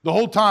 The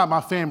whole time,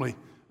 my family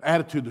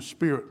attitude, the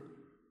spirit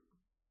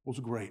was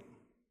great.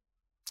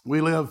 We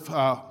built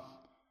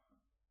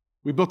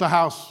a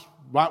house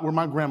right where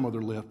my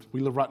grandmother lived.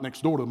 We live right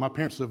next door to them. My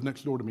parents live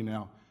next door to me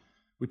now.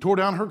 We tore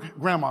down her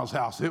grandma's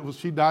house.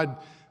 She died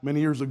many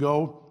years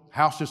ago.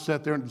 House just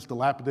sat there and it's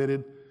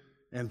dilapidated.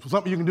 And for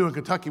something you can do in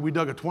Kentucky, we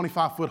dug a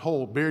 25-foot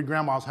hole, buried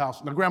grandma's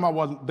house. Now, grandma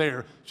wasn't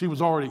there. She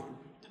was already,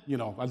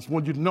 I just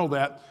wanted you to know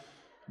that.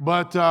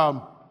 But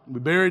we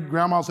buried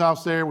grandma's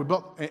house there. We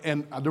built,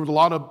 and there was a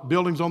lot of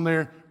buildings on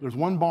there. There's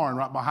one barn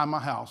right behind my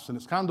house, and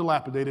it's kind of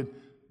dilapidated,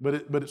 but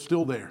it's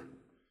still there.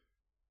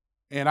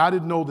 And I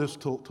didn't know this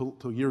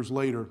till years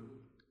later,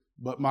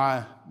 but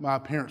my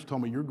parents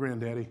told me, your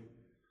granddaddy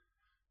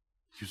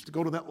used to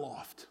go to that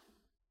loft,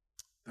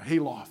 the hay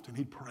loft, and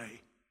he'd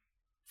pray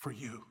for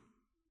you,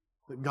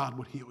 that God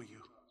would heal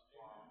you.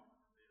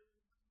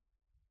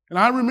 And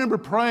I remember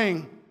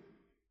praying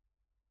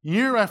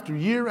year after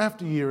year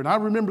after year, and I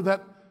remember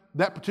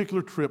that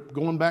particular trip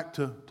going back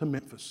to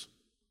Memphis,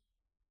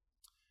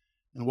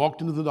 and walked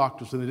into the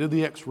doctor's, and they did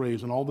the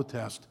x-rays and all the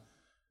tests,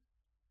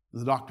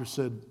 and the doctor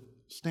said,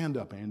 stand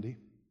up, Andy.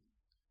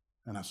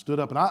 And I stood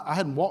up, and I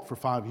hadn't walked for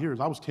 5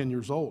 years. I was 10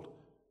 years old,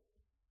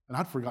 and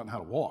I'd forgotten how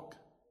to walk.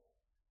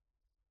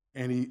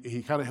 And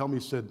he kind of held me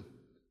and said,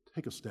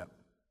 take a step.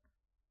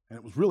 And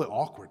it was really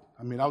awkward.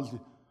 I mean,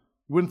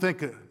 You wouldn't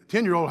think a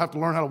 10-year-old would have to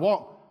learn how to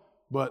walk,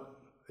 but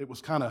it was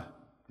kind of,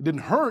 it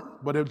didn't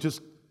hurt, but it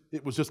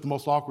was just the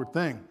most awkward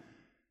thing.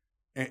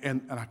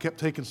 And I kept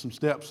taking some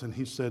steps, and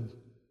he said,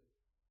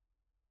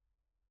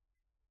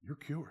 "You're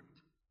cured.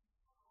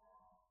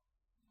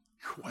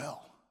 You're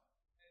well."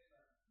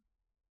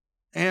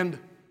 And,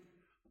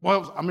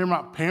 well, I remember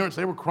my parents,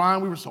 they were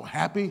crying. We were so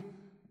happy,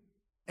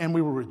 and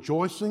we were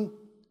rejoicing.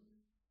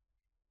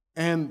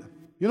 And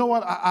you know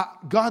what?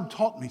 God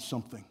taught me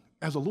something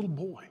as a little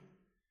boy.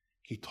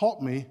 He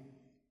taught me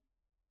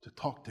to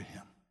talk to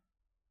Him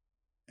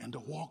and to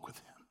walk with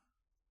Him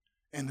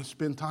and to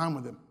spend time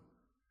with Him.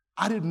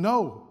 I didn't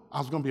know I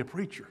was going to be a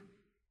preacher,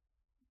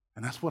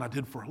 and that's what I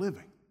did for a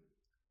living.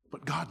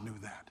 But God knew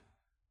that.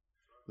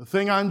 The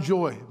thing I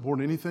enjoy more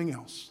than anything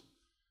else,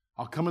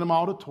 I'll come into my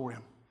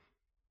auditorium,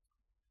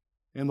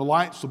 and the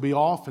lights will be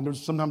off, and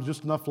there's sometimes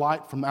just enough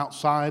light from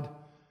outside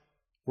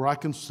where I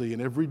can see.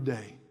 And every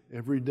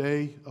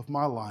day of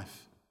my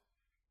life,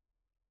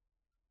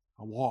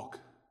 I walk,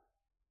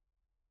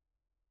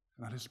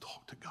 and I just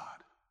talk to God.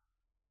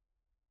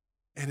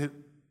 And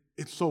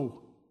it's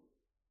so,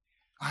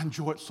 I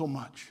enjoy it so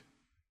much.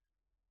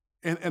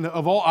 And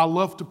of all, I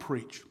love to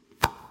preach.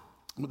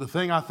 But the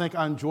thing I think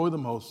I enjoy the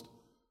most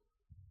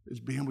is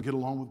being able to get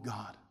along with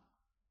God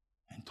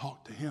and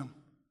talk to Him.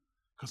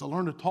 Because I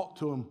learned to talk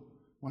to Him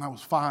when I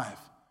was 5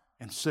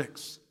 and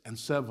 6 and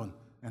 7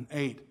 and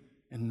 8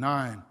 and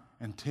 9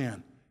 and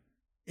 10.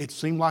 It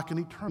seemed like an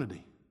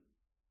eternity.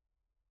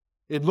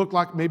 It looked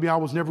like maybe I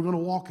was never going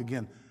to walk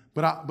again.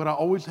 But I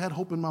always had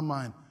hope in my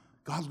mind.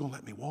 God's going to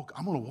let me walk.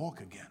 I'm going to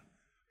walk again.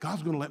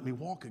 God's going to let me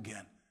walk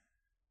again.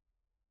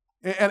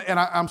 And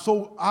I am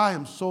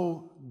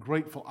so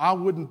grateful.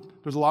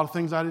 There's a lot of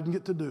things I didn't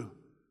get to do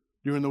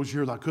during those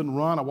years. I couldn't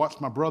run. I watched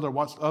my brother, I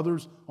watched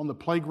others on the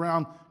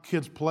playground,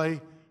 kids play.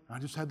 And I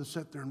just had to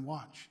sit there and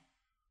watch.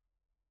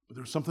 But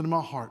there was something in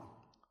my heart.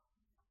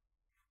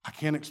 I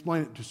can't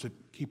explain it. Just said,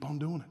 keep on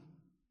doing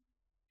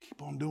it.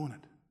 Keep on doing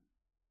it.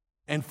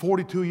 And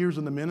 42 years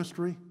in the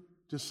ministry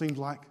just seems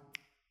like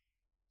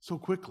so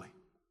quickly.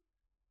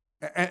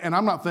 And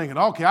I'm not thinking,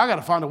 okay, I got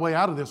to find a way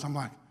out of this. I'm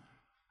like,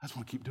 I just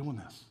want to keep doing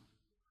this.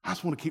 I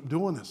just want to keep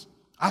doing this.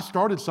 I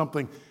started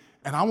something,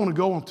 and I want to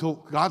go until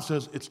God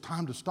says it's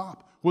time to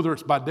stop. Whether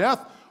it's by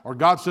death or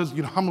God says, I'm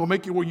going to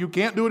make you where you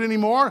can't do it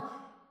anymore.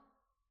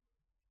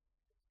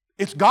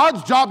 It's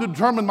God's job to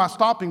determine my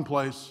stopping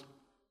place,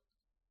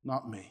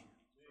 not me.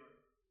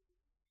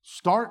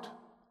 Start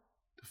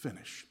to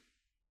finish.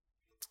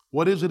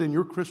 What is it in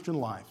your Christian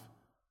life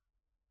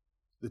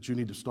that you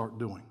need to start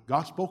doing?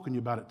 God's spoken to you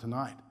about it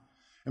tonight.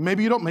 And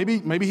maybe you don't,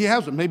 maybe He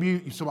hasn't. Maybe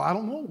you say, well, I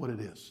don't know what it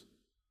is.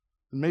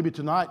 And maybe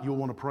tonight you'll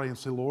want to pray and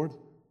say, Lord,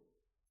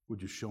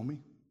 would you show me?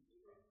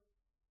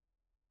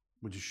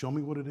 Would you show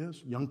me what it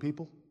is? Young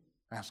people,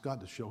 ask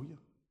God to show you.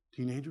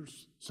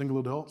 Teenagers, single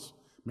adults,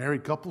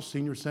 married couples,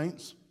 senior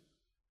saints.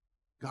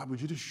 God, would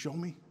you just show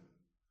me?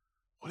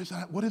 What is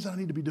that I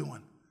need to be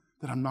doing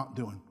that I'm not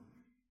doing?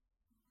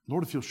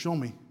 Lord, if you'll show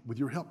me with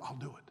your help, I'll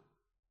do it.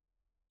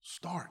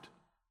 Start.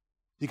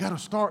 You got to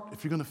start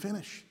if you're going to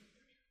finish.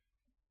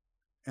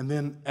 And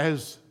then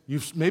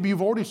maybe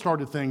you've already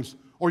started things,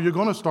 or you're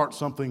going to start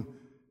something.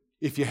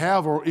 If you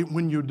have, or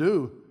when you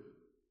do,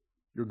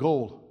 your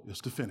goal is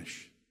to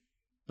finish.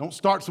 Don't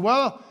start,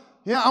 I'm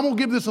going to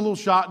give this a little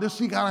shot, just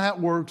see how it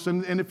works.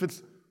 And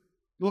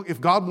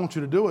if God wants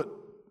you to do it,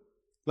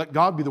 let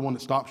God be the one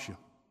that stops you.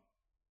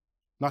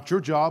 Not your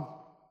job.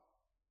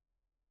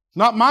 It's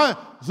not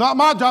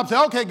my job to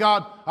say, okay,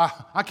 God,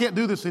 I can't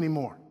do this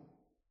anymore.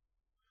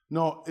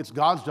 No, it's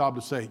God's job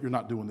to say, you're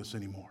not doing this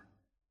anymore.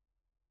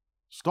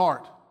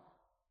 Start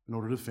in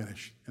order to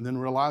finish. And then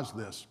realize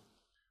this,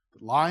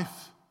 that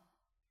life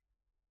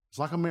is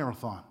like a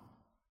marathon.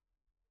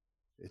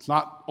 It's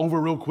not over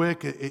real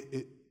quick.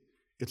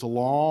 It's a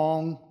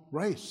long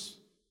race.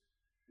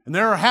 And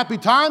there are happy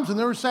times and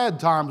there are sad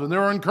times. And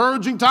there are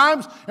encouraging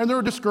times and there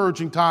are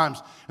discouraging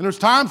times. And there's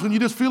times when you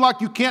just feel like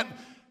you can't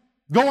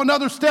go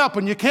another step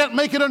and you can't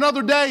make it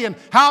another day. And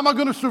how am I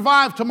going to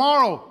survive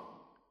tomorrow?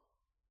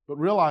 But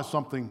realize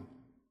something.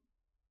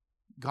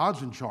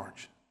 God's in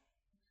charge.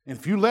 And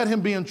if you let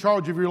Him be in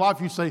charge of your life,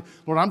 you say,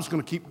 Lord, I'm just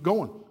going to keep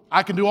going.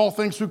 I can do all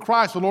things through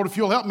Christ. So, Lord, if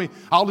you'll help me,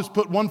 I'll just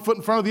put one foot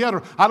in front of the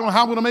other. I don't know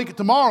how I'm going to make it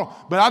tomorrow,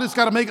 but I just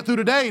got to make it through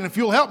today. And if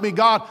you'll help me,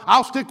 God,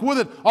 I'll stick with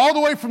it all the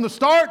way from the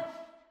start.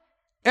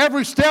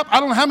 Every step,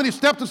 I don't know how many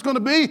steps it's going to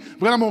be,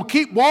 but I'm going to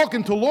keep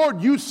walking till,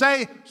 Lord, you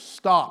say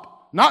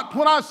stop. Not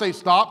when I say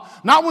stop,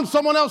 not when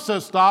someone else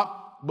says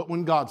stop, but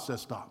when God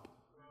says stop.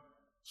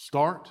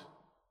 Start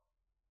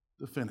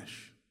to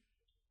finish.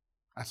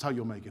 That's how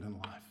you'll make it in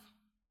life.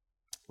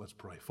 Let's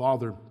pray.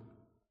 Father,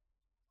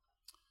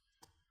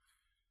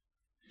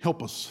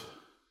 help us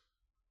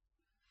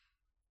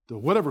to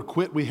whatever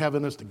quit we have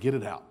in us to get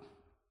it out.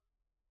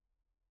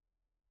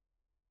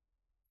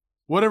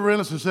 Whatever in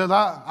us that says,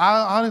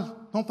 I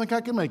don't think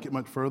I can make it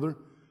much further.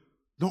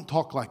 Don't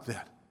talk like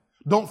that.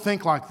 Don't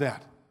think like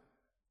that.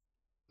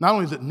 Not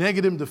only is it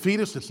negative and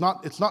defeatist, it's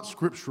not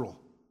scriptural.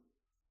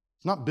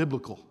 It's not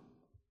biblical.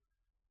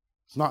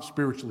 It's not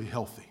spiritually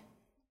healthy.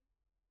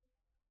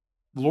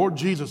 The Lord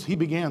Jesus, He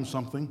began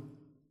something,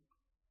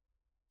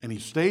 and He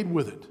stayed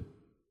with it.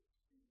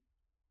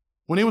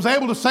 When He was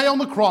able to say on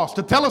the cross,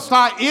 to tell us,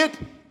 it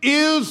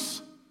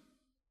is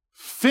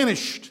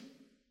finished.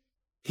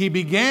 He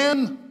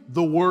began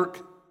the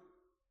work,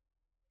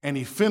 and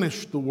He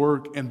finished the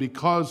work, and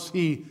because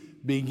He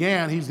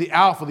began, He's the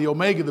Alpha, the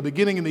Omega, the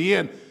beginning and the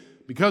end.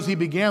 Because He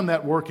began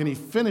that work and He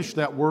finished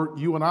that work,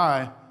 you and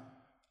I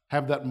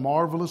have that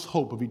marvelous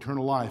hope of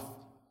eternal life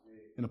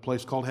in a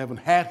place called heaven.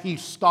 Had He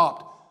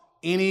stopped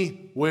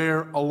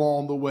anywhere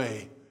along the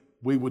way,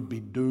 we would be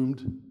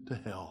doomed to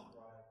hell.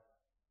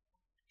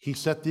 He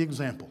set the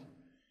example.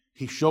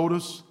 He showed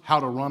us how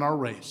to run our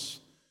race.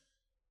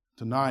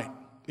 Tonight,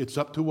 it's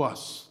up to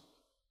us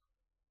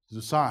to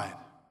decide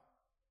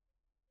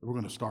that we're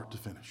going to start to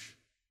finish.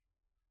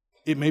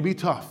 It may be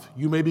tough.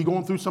 You may be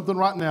going through something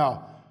right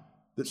now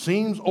that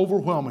seems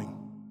overwhelming,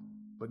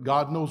 but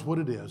God knows what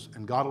it is,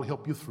 and God will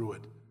help you through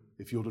it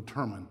if you'll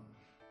determine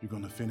you're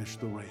going to finish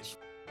the race.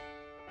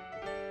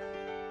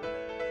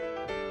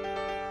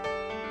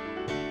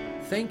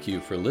 Thank you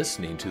for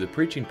listening to the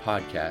preaching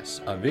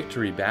podcast of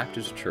Victory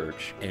Baptist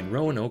Church in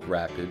Roanoke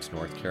Rapids,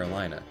 North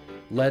Carolina,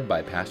 led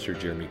by Pastor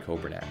Jeremy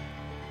Coburnack.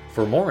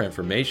 For more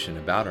information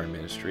about our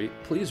ministry,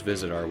 please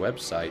visit our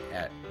website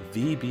at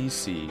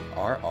vbcrr.org.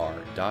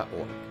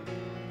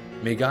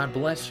 May God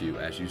bless you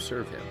as you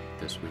serve Him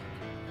this week.